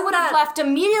 I would have left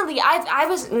immediately. If I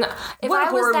was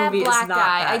that black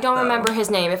guy, I don't remember his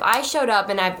name. If I showed up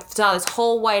and I saw this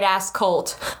whole white ass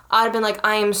cult, I'd have been like,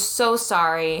 I am so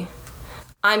sorry.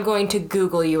 I'm going to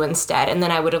Google you instead. And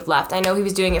then I would have left. I know he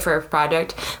was doing it for a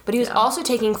project, but he was also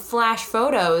taking flash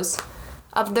photos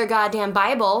of their goddamn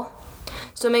Bible.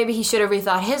 So maybe he should have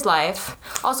rethought his life.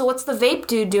 Also, what's the vape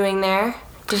dude doing there?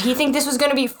 Did he think this was going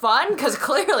to be fun? Because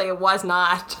clearly it was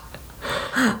not.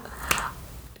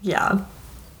 Yeah.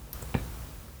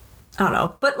 I don't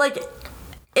know. But, like,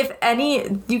 if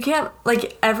any, you can't,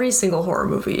 like, every single horror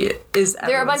movie is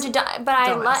There are a bunch of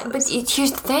but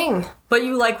here's the thing. But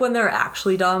you like when they're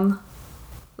actually dumb?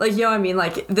 Like, you know what I mean?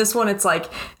 Like, this one, it's like,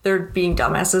 they're being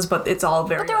dumbasses, but it's all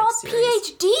very, But they're all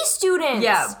serious. PhD students.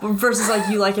 Yeah, versus, like,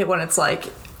 you like it when it's,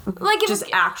 like just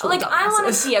actually like, I want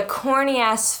to see a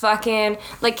corny-ass fucking,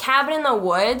 like, Cabin in the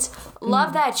Woods.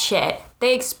 Love that shit.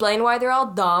 They explain why they're all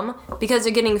dumb, because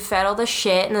they're getting fed all the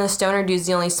shit, and then the stoner dude's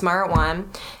the only smart one.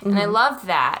 And I love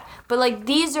that. But, like,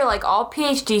 these are, like, all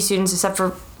PhD students except for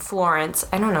Florence.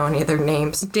 I don't know any of their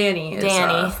names. Danny.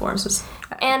 Florence's.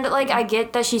 And, like, I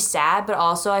get that she's sad, but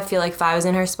also I feel like if I was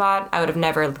in her spot, I would have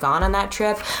never gone on that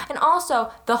trip. And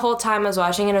also, the whole time I was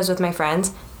watching it, I was with my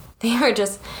friends.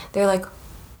 They're like,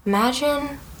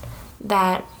 imagine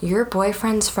that your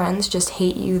boyfriend's friends just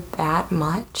hate you that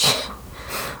much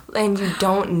and you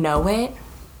don't know it.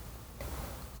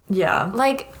 Yeah.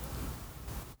 Like,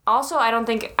 also, I don't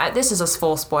think, this is a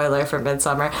full spoiler for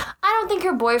Midsommar, I don't think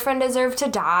her boyfriend deserved to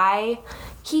die.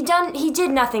 He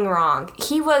did nothing wrong.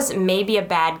 He was maybe a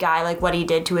bad guy, like what he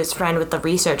did to his friend with the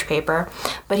research paper,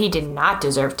 but he did not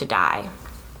deserve to die.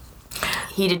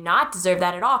 He did not deserve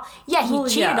that at all. Yeah, he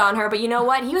cheated on her, but you know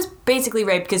what? He was basically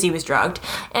raped because he was drugged.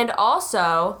 And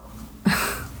also,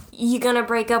 you gonna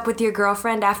break up with your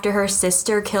girlfriend after her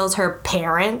sister kills her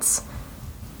parents?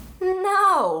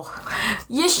 No.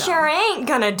 You sure ain't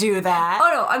gonna do that.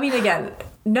 Oh, no, I mean, again,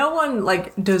 no one,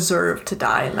 like, deserved to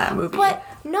die in that movie. But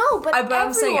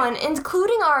everyone,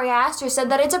 including Ari Aster, said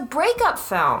that it's a breakup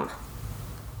film.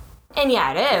 And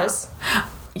yeah, it is.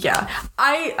 Yeah.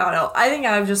 I don't know. I think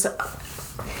I'm just...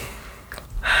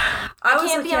 I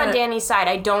can't be on Danny's side.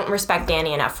 I don't respect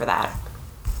Danny enough for that.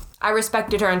 I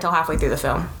respected her until halfway through the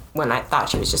film, when I thought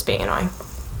she was just being annoying.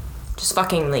 Just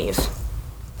fucking leave.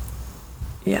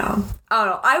 Yeah. I don't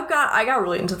know. I got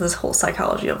really into this whole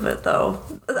psychology of it, though.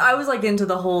 I was, like, into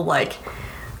the whole, like...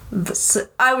 What's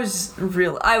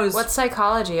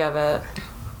psychology of it?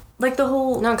 Like, the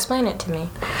whole... No, explain it to me.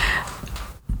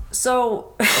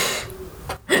 So...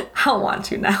 I want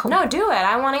to now. No, do it.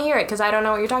 I want to hear it, because I don't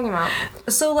know what you're talking about.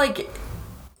 So, like,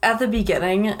 at the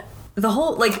beginning, the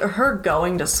whole, like, her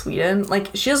going to Sweden, like,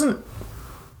 she doesn't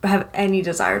have any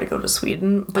desire to go to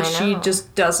Sweden, but she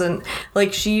just doesn't,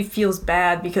 like, she feels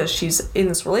bad because she's in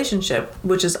this relationship,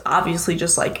 which is obviously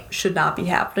just, like, should not be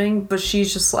happening, but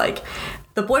she's just, like,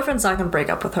 the boyfriend's not gonna break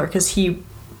up with her because he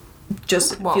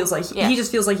just feels like, he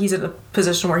just feels like he's in a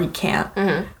position where he can't.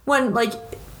 Mm-hmm. When, like...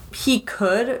 He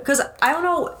could, because I don't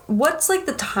know what's like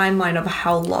the timeline of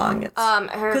how long it's.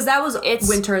 Because that was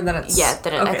winter and then it's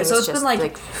okay. So it's been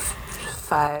like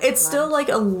 5. It's still like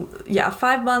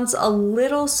 5 months, a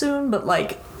little soon, but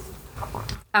like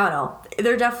I don't know.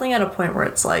 They're definitely at a point where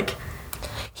it's like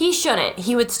he shouldn't.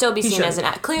 He would still be seen as an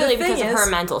clearly because of her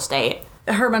mental state.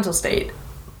 Her mental state.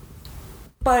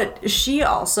 But she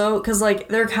also, because like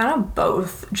they're kind of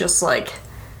both just like.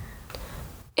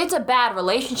 It's a bad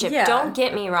relationship. Yeah. Don't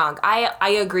get me wrong.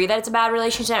 I agree that it's a bad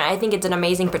relationship. And I think it's an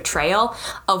amazing portrayal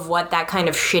of what that kind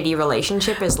of shitty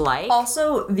relationship is like.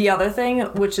 Also, the other thing,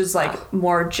 which is like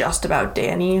more just about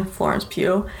Danny, Florence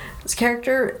Pugh's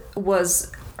character,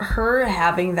 was her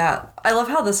having that... I love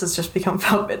how this has just become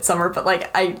about Midsommar, but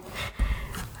like I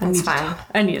need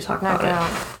to talk about it.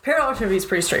 Paranormal Activity is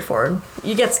pretty straightforward.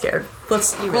 You get scared.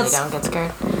 You really don't get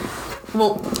scared.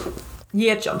 Well, you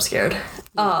get jump scared.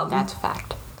 That's a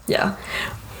fact. Yeah.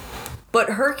 But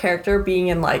her character being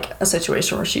in, like, a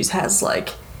situation where she has,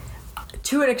 like,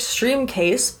 to an extreme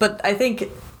case, but I think,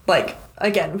 like,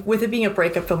 again, with it being a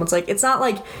breakup film, it's, like, it's not,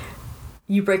 like,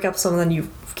 you break up someone and you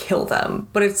kill them,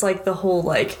 but it's, like, the whole,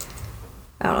 like,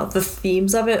 I don't know, the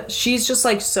themes of it. She's just,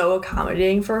 like, so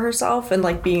accommodating for herself and,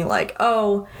 like, being, like,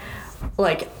 oh,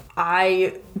 like,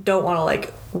 I don't want to,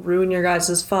 like, ruin your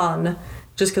guys' fun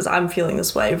just because I'm feeling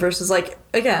this way, versus, like,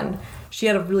 again... She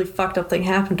had a really fucked up thing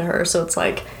happen to her, so it's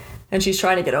like, and she's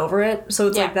trying to get over it. So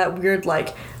it's like that weird,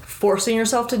 like, forcing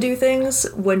yourself to do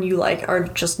things when you, like, are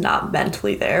just not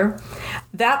mentally there.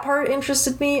 That part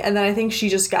interested me, and then I think she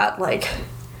just got, like,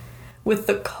 with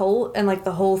the cult and, like,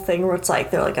 the whole thing where it's like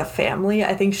they're, like, a family.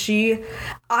 I think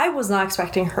I was not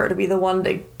expecting her to be the one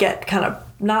to get kind of,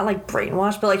 not, like,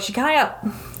 brainwashed, but, like, she kind of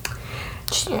got...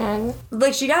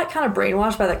 Like, she got kind of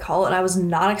brainwashed by the cult, and I was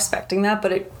not expecting that,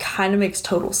 but it kind of makes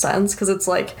total sense, because it's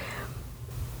like,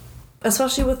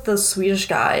 especially with the Swedish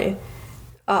guy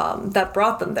that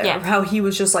brought them there, how he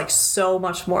was just, like, so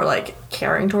much more, like,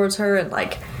 caring towards her and,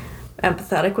 like,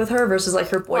 empathetic with her, versus, like,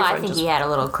 her boyfriend. Well, I think he had a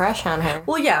little crush on her.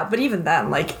 Well, yeah, but even then,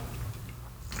 like,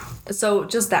 So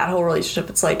just that whole relationship,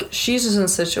 it's like she's just in a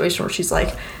situation where she's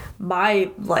like, my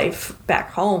life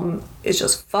back home is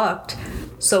just fucked,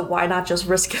 so why not just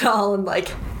risk it all and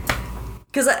like,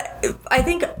 because I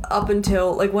think up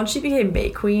until like once she became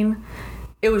May Queen,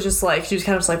 it was just like she was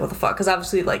kind of just like, what the fuck, because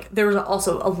obviously like there was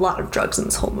also a lot of drugs in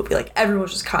this whole movie, like everyone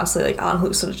was just constantly like on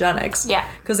hallucinogenics,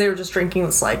 because they were just drinking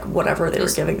this like whatever they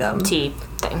were giving them, tea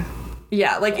thing.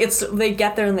 Yeah, like they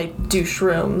get there and they do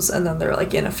shrooms and then they're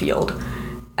like in a field,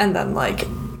 and then like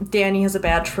Danny has a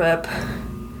bad trip.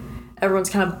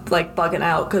 Everyone's kind of like bugging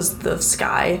out because the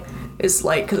sky is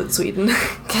light because it's Sweden.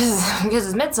 Because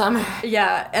it's midsummer.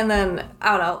 Yeah, and then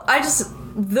I don't know.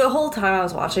 The whole time I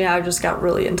was watching it, I just got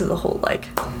really into the whole like,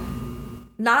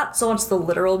 not so much the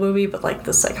literal movie, but like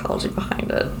the psychology behind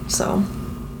it. So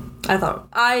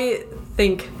I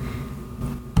think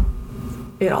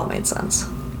it all made sense.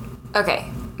 Okay,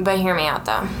 but hear me out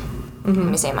though. Let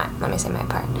me say my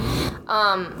part.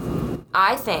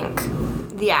 I think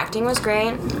the acting was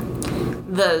great.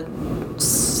 The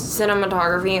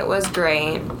cinematography, it was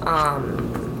great. I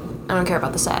don't care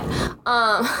about the set.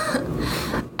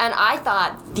 And I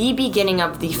thought the beginning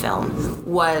of the film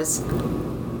was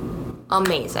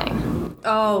amazing.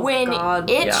 Oh, when God,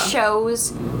 it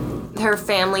shows her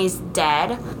family's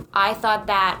dead, I thought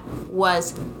that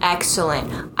was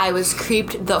excellent. I was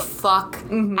creeped the fuck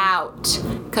out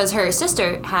because her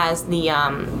sister has the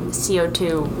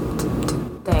CO2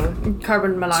 thing.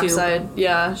 Carbon monoxide.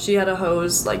 Yeah, she had a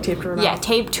hose like taped to her mouth. Yeah,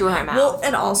 taped to her mouth. Well,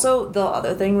 and also the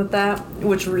other thing with that,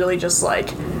 which really just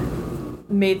like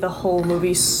made the whole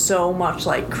movie so much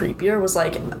like creepier, was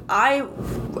like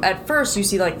at first you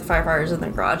see like the firefighters in the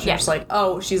garage and you're just like,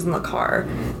 oh, she's in the car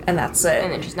and that's it,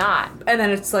 and then she's not, and then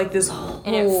it's like this whole,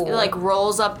 and it like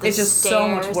rolls up the it's just stairs, so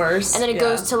much worse, and then it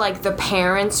goes to like the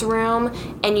parents' room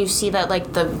and you see that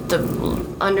like the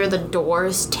under the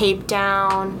doors taped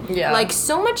down. Like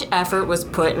so much effort was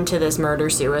put into this murder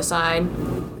suicide.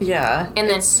 And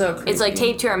then it's so creepy. It's like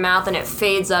taped to her mouth and it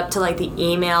fades up to like the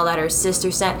email that her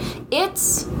sister sent.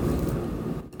 It's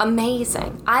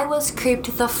amazing. I was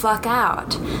creeped the fuck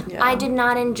out. I did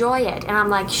not enjoy it. And I'm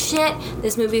like, shit,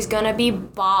 this movie's gonna be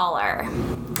baller.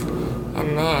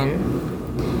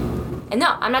 And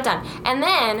no, I'm not done. And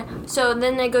then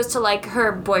it goes to like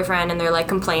her boyfriend and they're like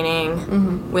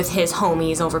complaining with his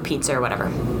homies over pizza or whatever.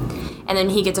 And then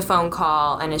he gets a phone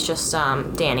call and it's just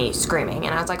Danny screaming.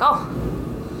 And I was like, oh,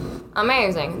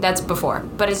 amazing. That's before.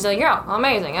 But it's like, yo,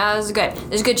 amazing. This is good.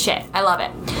 This is good shit. I love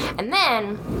it. And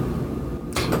then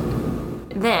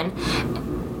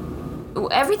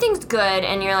everything's good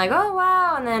and you're like, oh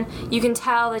wow, and then you can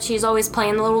tell that she's always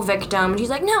playing the little victim and she's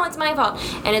like, no, it's my fault,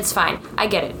 and it's fine. I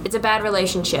get it. It's a bad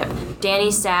relationship.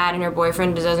 Danny's sad and her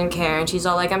boyfriend doesn't care and she's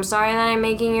all like, I'm sorry that I'm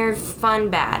making your fun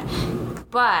bad.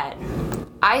 But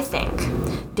I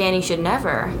think Danny should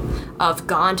never have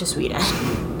gone to Sweden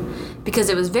because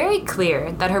it was very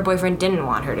clear that her boyfriend didn't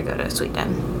want her to go to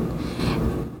Sweden.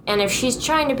 And if she's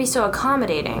trying to be so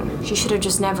accommodating, she should have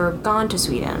just never gone to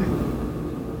Sweden.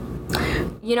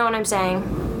 You know what I'm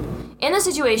saying? In the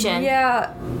situation...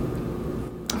 Yeah.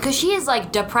 Because she is,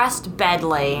 like, depressed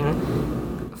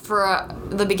bed-laying for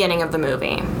the beginning of the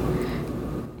movie.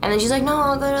 And then she's like, no,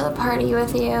 I'll go to the party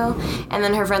with you. And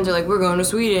then her friends are like, we're going to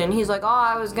Sweden. He's like, oh,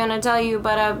 I was gonna tell you,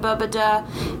 but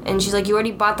And she's like, you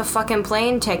already bought the fucking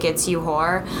plane tickets, you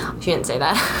whore. She didn't say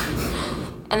that.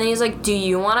 And then he's like, do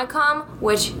you want to come?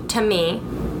 Which, to me,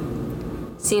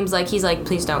 seems like he's like,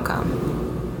 please don't come.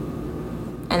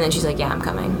 And then she's like, yeah, I'm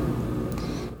coming.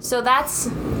 So that's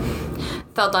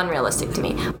felt unrealistic to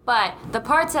me. But the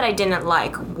parts that I didn't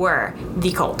like were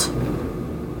the cult.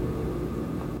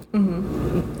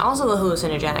 Also the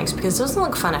hallucinogenics, because it doesn't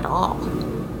look fun at all.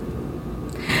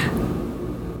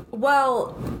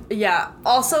 Well, yeah.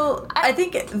 Also, I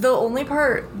think the only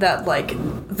part that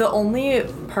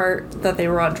they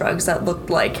were on drugs that looked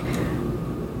like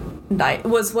night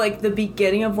was like the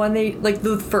beginning of when they, like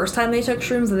the first time they took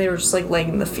shrooms and they were just like laying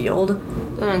in the field.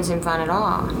 It didn't seem fun at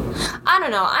all. I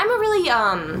don't know. I'm a really,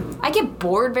 I get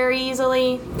bored very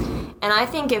easily. And I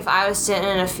think if I was sitting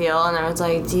in a field and I was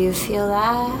like, do you feel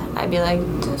that? I'd be like,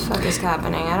 what the fuck is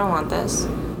happening? I don't want this.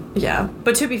 Yeah.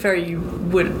 But to be fair, you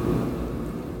would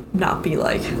not be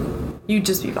like, you'd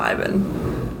just be vibing.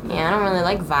 Yeah, I don't really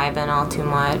like vibing all too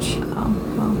much. Oh,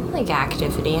 well. I like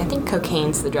activity. I think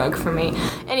cocaine's the drug for me.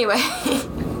 Anyway,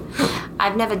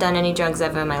 I've never done any drugs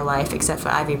ever in my life except for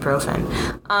ibuprofen.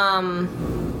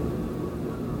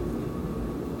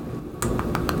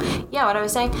 Yeah, what I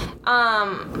was saying?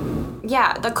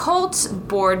 Yeah, the cult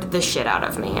bored the shit out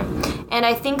of me. And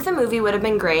I think the movie would have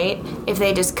been great if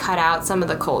they just cut out some of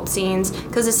the cult scenes,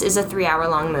 because this is a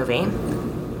 3-hour-long movie.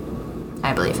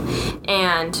 I believe.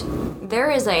 And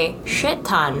there is a shit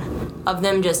ton of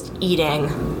them just eating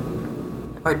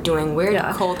or doing weird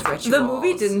cult rituals. The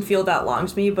movie didn't feel that long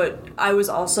to me, but I was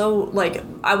also, like,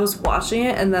 I was watching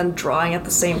it and then drawing at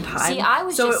the same time. See, I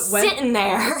was just sitting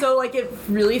there. So, like, it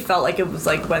really felt like it was,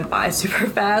 like, went by super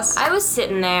fast. I was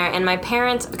sitting there, and my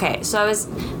parents'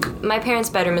 my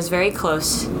parents' bedroom is very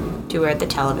close to where the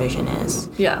television is.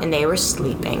 Yeah. And they were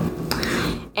sleeping.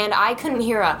 And I couldn't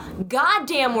hear a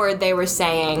goddamn word they were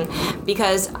saying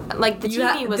because, like, the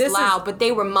TV was loud, but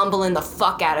they were mumbling the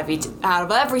fuck out of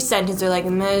every sentence. They're like,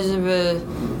 well,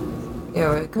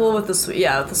 with the Swedish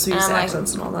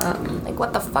accents and all that. Like,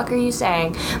 what the fuck are you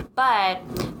saying? But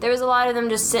there was a lot of them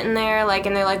just sitting there, like,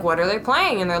 and they're like, what are they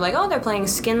playing? And they're like, oh, they're playing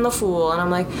Skin the Fool. And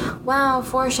I'm like, wow,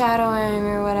 foreshadowing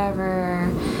or whatever.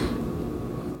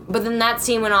 But then that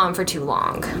scene went on for too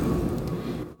long.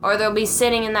 Or they'll be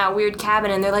sitting in that weird cabin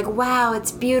and they're like, wow,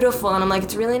 it's beautiful. And I'm like,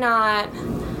 it's really not.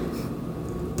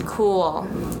 Cool.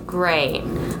 Great.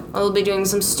 Or they'll be doing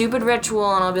some stupid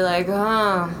ritual and I'll be like,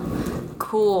 oh,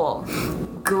 cool.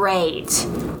 Great.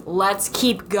 Let's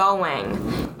keep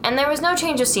going. And there was no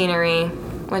change of scenery,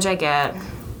 which I get,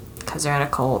 because they're in a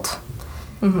cult.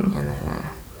 Mm-hmm.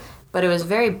 But it was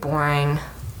very boring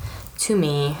to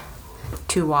me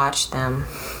to watch them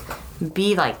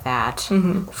be like that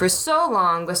for so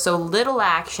long with so little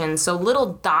action, so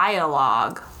little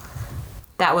dialogue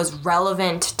that was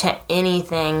relevant to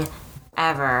anything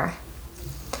ever,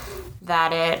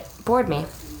 that it bored me.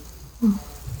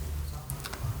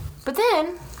 But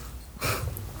then,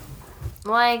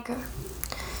 like,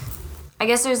 I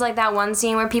guess there's like that one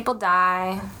scene where people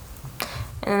die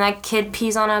and then that kid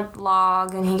pees on a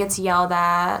log and he gets yelled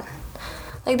at.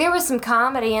 Like, there was some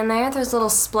comedy in there. There's a little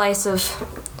splice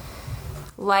of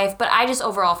life, but I just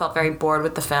overall felt very bored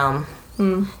with the film.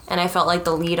 And I felt like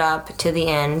the lead up to the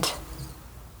end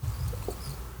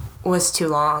was too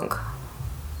long.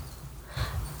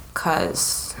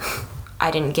 Because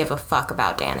I didn't give a fuck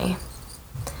about Dani.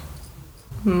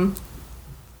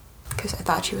 Because I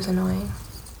thought she was annoying.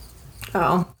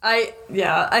 Oh. I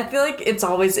feel like it's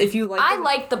always, if you like... I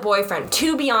liked the boyfriend.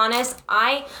 To be honest,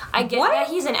 I get that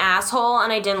he's an asshole,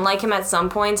 and I didn't like him at some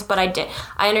points, but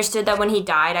I understood that when he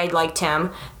died, I liked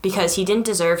him, because he didn't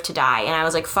deserve to die, and I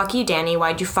was like, fuck you, Dani,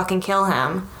 why'd you fucking kill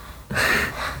him?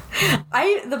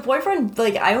 The boyfriend,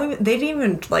 like, they didn't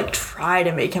even, like, try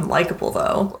to make him likable,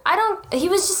 though. He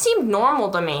just seemed normal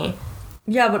to me.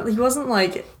 Yeah, but he wasn't,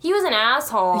 like... He was an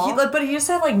asshole. But he just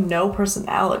had, like, no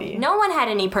personality. No one had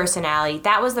any personality.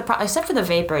 That was the problem. Except for the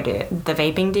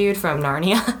vaping dude from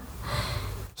Narnia.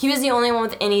 He was the only one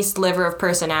with any sliver of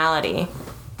personality.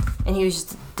 And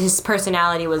his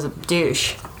personality was a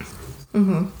douche.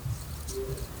 And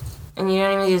you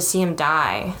don't even get to see him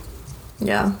die.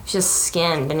 Yeah. He was just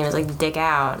skinned, and he was, like, dick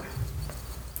out.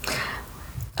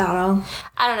 I don't know.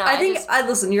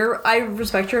 I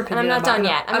respect your opinion. And I'm not done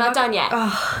yet. I'm not done yet.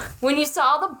 When you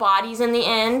saw the bodies in the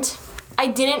end, I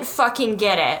didn't fucking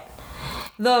get it.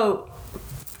 Though.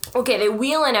 Okay, they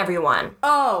wheel in everyone.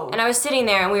 Oh. And I was sitting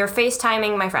there, and we were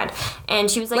FaceTiming my friend. And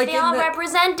she was like they all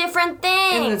represent different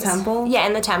things. In the temple? Yeah,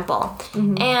 in the temple.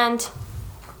 And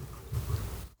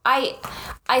I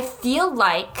feel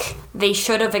like they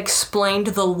should have explained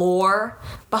the lore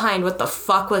behind what the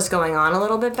fuck was going on a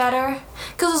little bit better.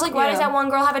 Because it was like, why does that one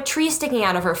girl have a tree sticking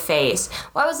out of her face?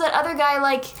 Why was that other guy,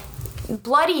 like,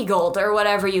 blood-eagled or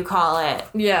whatever you call it?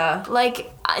 Yeah.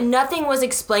 Like, nothing was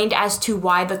explained as to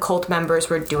why the cult members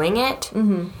were doing it.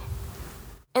 And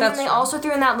then they also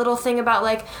threw in that little thing about,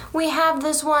 like, we have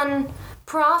this one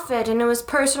prophet and it was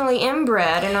personally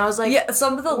inbred, and I was like, yeah,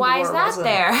 some of the why is that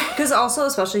there? Because also,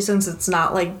 especially since it's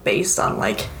not, like, based on,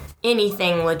 like,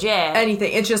 anything legit.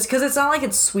 Anything. It's just because it's not like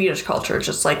it's Swedish culture. It's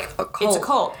just like a cult. It's a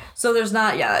cult. So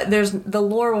the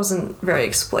lore wasn't very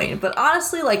explained. But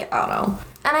honestly, like, I don't know.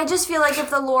 And I just feel like if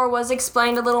the lore was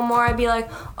explained a little more, I'd be like,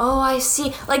 oh, I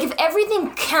see. Like, if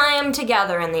everything came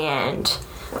together in the end,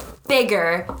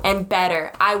 bigger and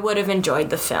better, I would have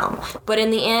enjoyed the film. But in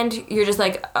the end, you're just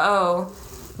like, oh,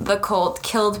 the cult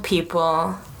killed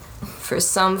people for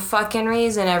some fucking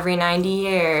reason every 90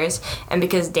 years. And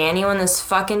because Dani won this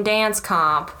fucking dance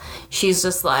comp, she's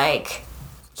just like,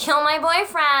 kill my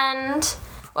boyfriend.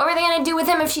 What were they gonna do with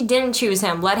him if she didn't choose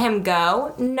him? Let him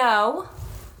go? No.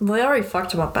 Well, they already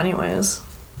fucked him up anyways.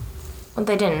 Well,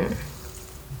 they didn't.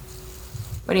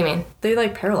 What do you mean? They,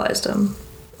 like, paralyzed him.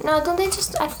 No, don't they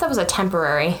just... I thought that was a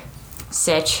temporary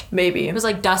sitch. Maybe. It was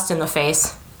like dust in the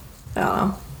face. I don't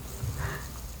know.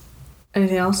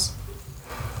 Anything else?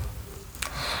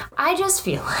 I just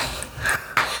feel like...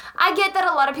 I I get that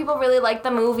a lot of people really like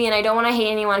the movie, and I don't want to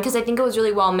hate anyone because I think it was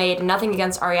really well made. And nothing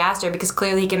against Ari Aster because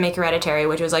clearly he can make Hereditary,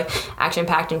 which was like action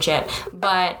packed and shit.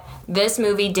 But this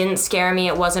movie didn't scare me.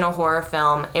 It wasn't a horror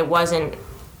film. It wasn't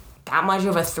that much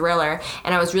of a thriller,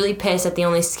 and I was really pissed that the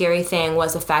only scary thing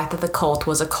was the fact that the cult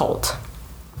was a cult.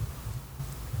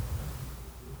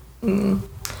 And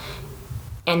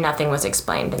nothing was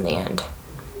explained in the end.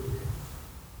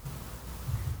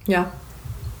 Yeah.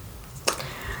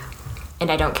 And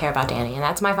I don't care about Danny, and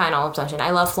that's my final obsession. I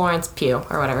love Florence Pugh,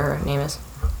 or whatever her name is.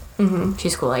 Mm-hmm.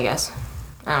 She's cool, I guess.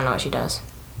 I don't know what she does.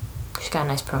 She's got a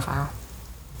nice profile.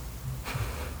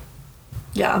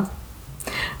 Yeah.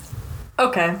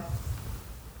 Okay.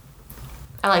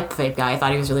 I liked the vape guy. I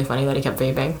thought he was really funny that he kept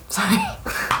vaping. Sorry.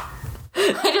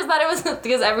 I just thought it was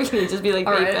because everything would just be like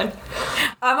vaping. Right.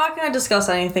 I'm not going to discuss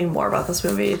anything more about this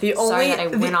movie. The Sorry only that I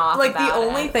went off like about the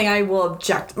only it. thing I will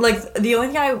the only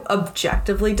thing I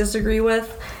objectively disagree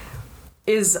with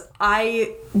is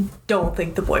I don't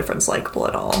think the boyfriend's likable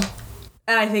at all.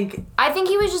 And I think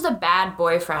he was just a bad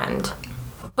boyfriend.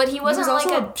 But he wasn't also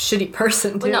like a shitty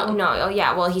person too. No, oh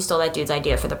yeah, well, he stole that dude's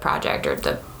idea for the project or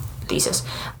the thesis.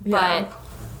 Yeah.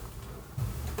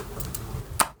 But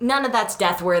none of that's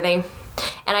death worthy.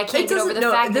 And I can't get over the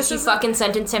fact that she fucking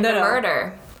sentenced him to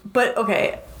murder. But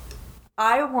okay,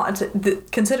 I want to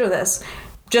consider this.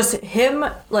 Just him,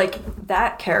 like,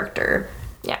 that character,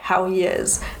 Yeah. how he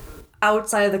is,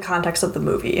 outside of the context of the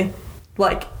movie.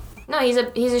 Like... No, he's a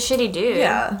shitty dude.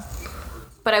 Yeah.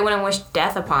 But I wouldn't wish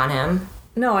death upon him.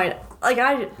 No one does.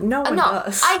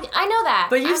 I know that.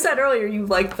 But you said earlier you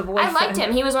liked the boyfriend. I liked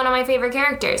him. He was one of my favorite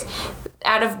characters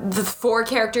out of the 4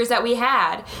 characters that we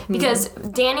had. Because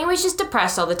Danny was just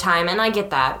depressed all the time, and I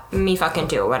get that. Me fucking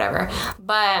too, whatever.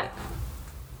 But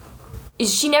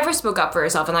she never spoke up for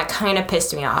herself, and that kind of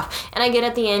pissed me off. And I get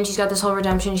at the end, she's got this whole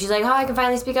redemption. She's like, oh, I can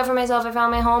finally speak up for myself. I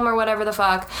found my home, or whatever the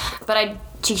fuck. But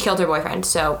she killed her boyfriend,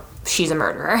 so she's a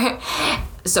murderer.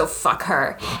 So fuck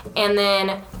her. And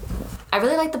then I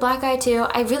really like the black guy too.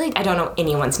 I don't know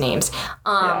anyone's names.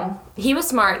 He was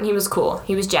smart and he was cool.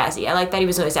 He was jazzy. I like that he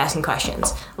was always asking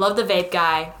questions. Love the vape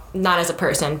guy, not as a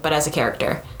person, but as a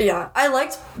character. Yeah, I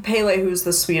liked Pele, who's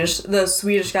the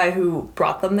Swedish guy who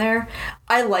brought them there.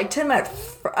 I liked him at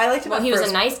first. Well, he was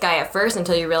a nice guy at first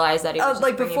until you realized that he was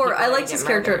like before. I liked his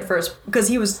character at first because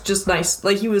he was just nice.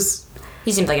 Like he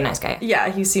seemed like a nice guy. Yeah,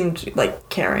 he seemed like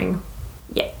caring.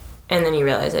 Yeah, and then you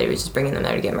realized that he was just bringing them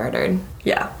there to get murdered.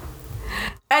 Yeah.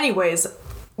 Anyways,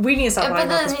 we need to stop talking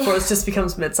about this before this just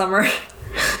becomes Midsummer.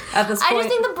 At this point, I just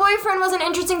think the boyfriend was an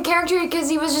interesting character because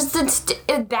he was just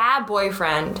a bad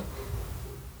boyfriend.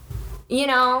 You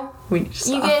know? We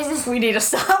need to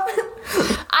stop.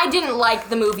 I didn't like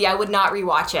the movie. I would not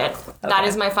rewatch it. Okay. That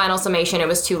is my final summation. It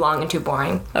was too long and too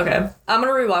boring. Okay. I'm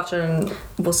gonna rewatch it and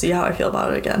we'll see how I feel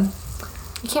about it again.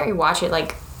 You can't rewatch it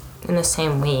like in the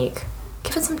same week.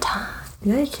 Give it some time.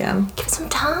 Yeah, you can. Give it some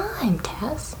time,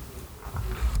 Tess.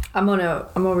 I'm gonna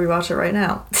rewatch it right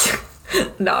now.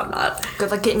 No, I'm not.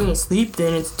 Good luck getting any sleep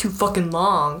then. It's too fucking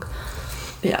long.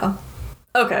 Yeah.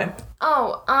 Okay.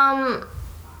 Oh,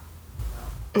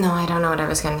 no, I don't know what I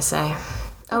was gonna say.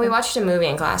 Oh, we watched a movie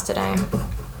in class today.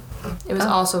 It was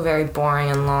also very boring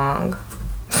and long.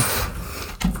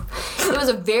 It was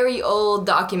a very old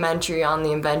documentary on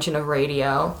the invention of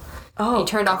radio. Oh, he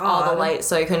turned off all the lights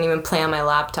so I couldn't even play on my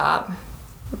laptop.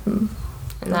 And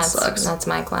that sucks. That's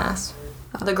my class.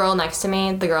 The girl next to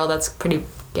me, the girl that's pretty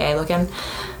gay looking,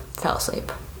 fell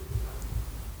asleep.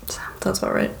 So, that's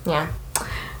about right. Yeah.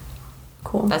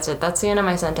 Cool. That's it. That's the end of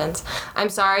my sentence. I'm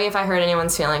sorry if I hurt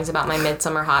anyone's feelings about my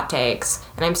midsummer hot takes.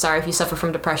 And I'm sorry if you suffer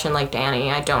from depression like Danny.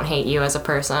 I don't hate you as a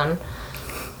person.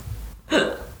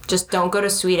 Just don't go to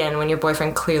Sweden when your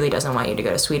boyfriend clearly doesn't want you to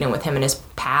go to Sweden with him and his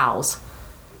pals.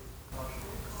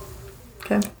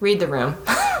 Okay. Read the room.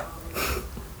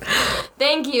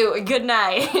 Thank you. Good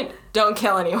night. Don't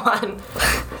kill anyone.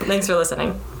 Thanks for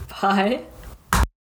listening. Bye.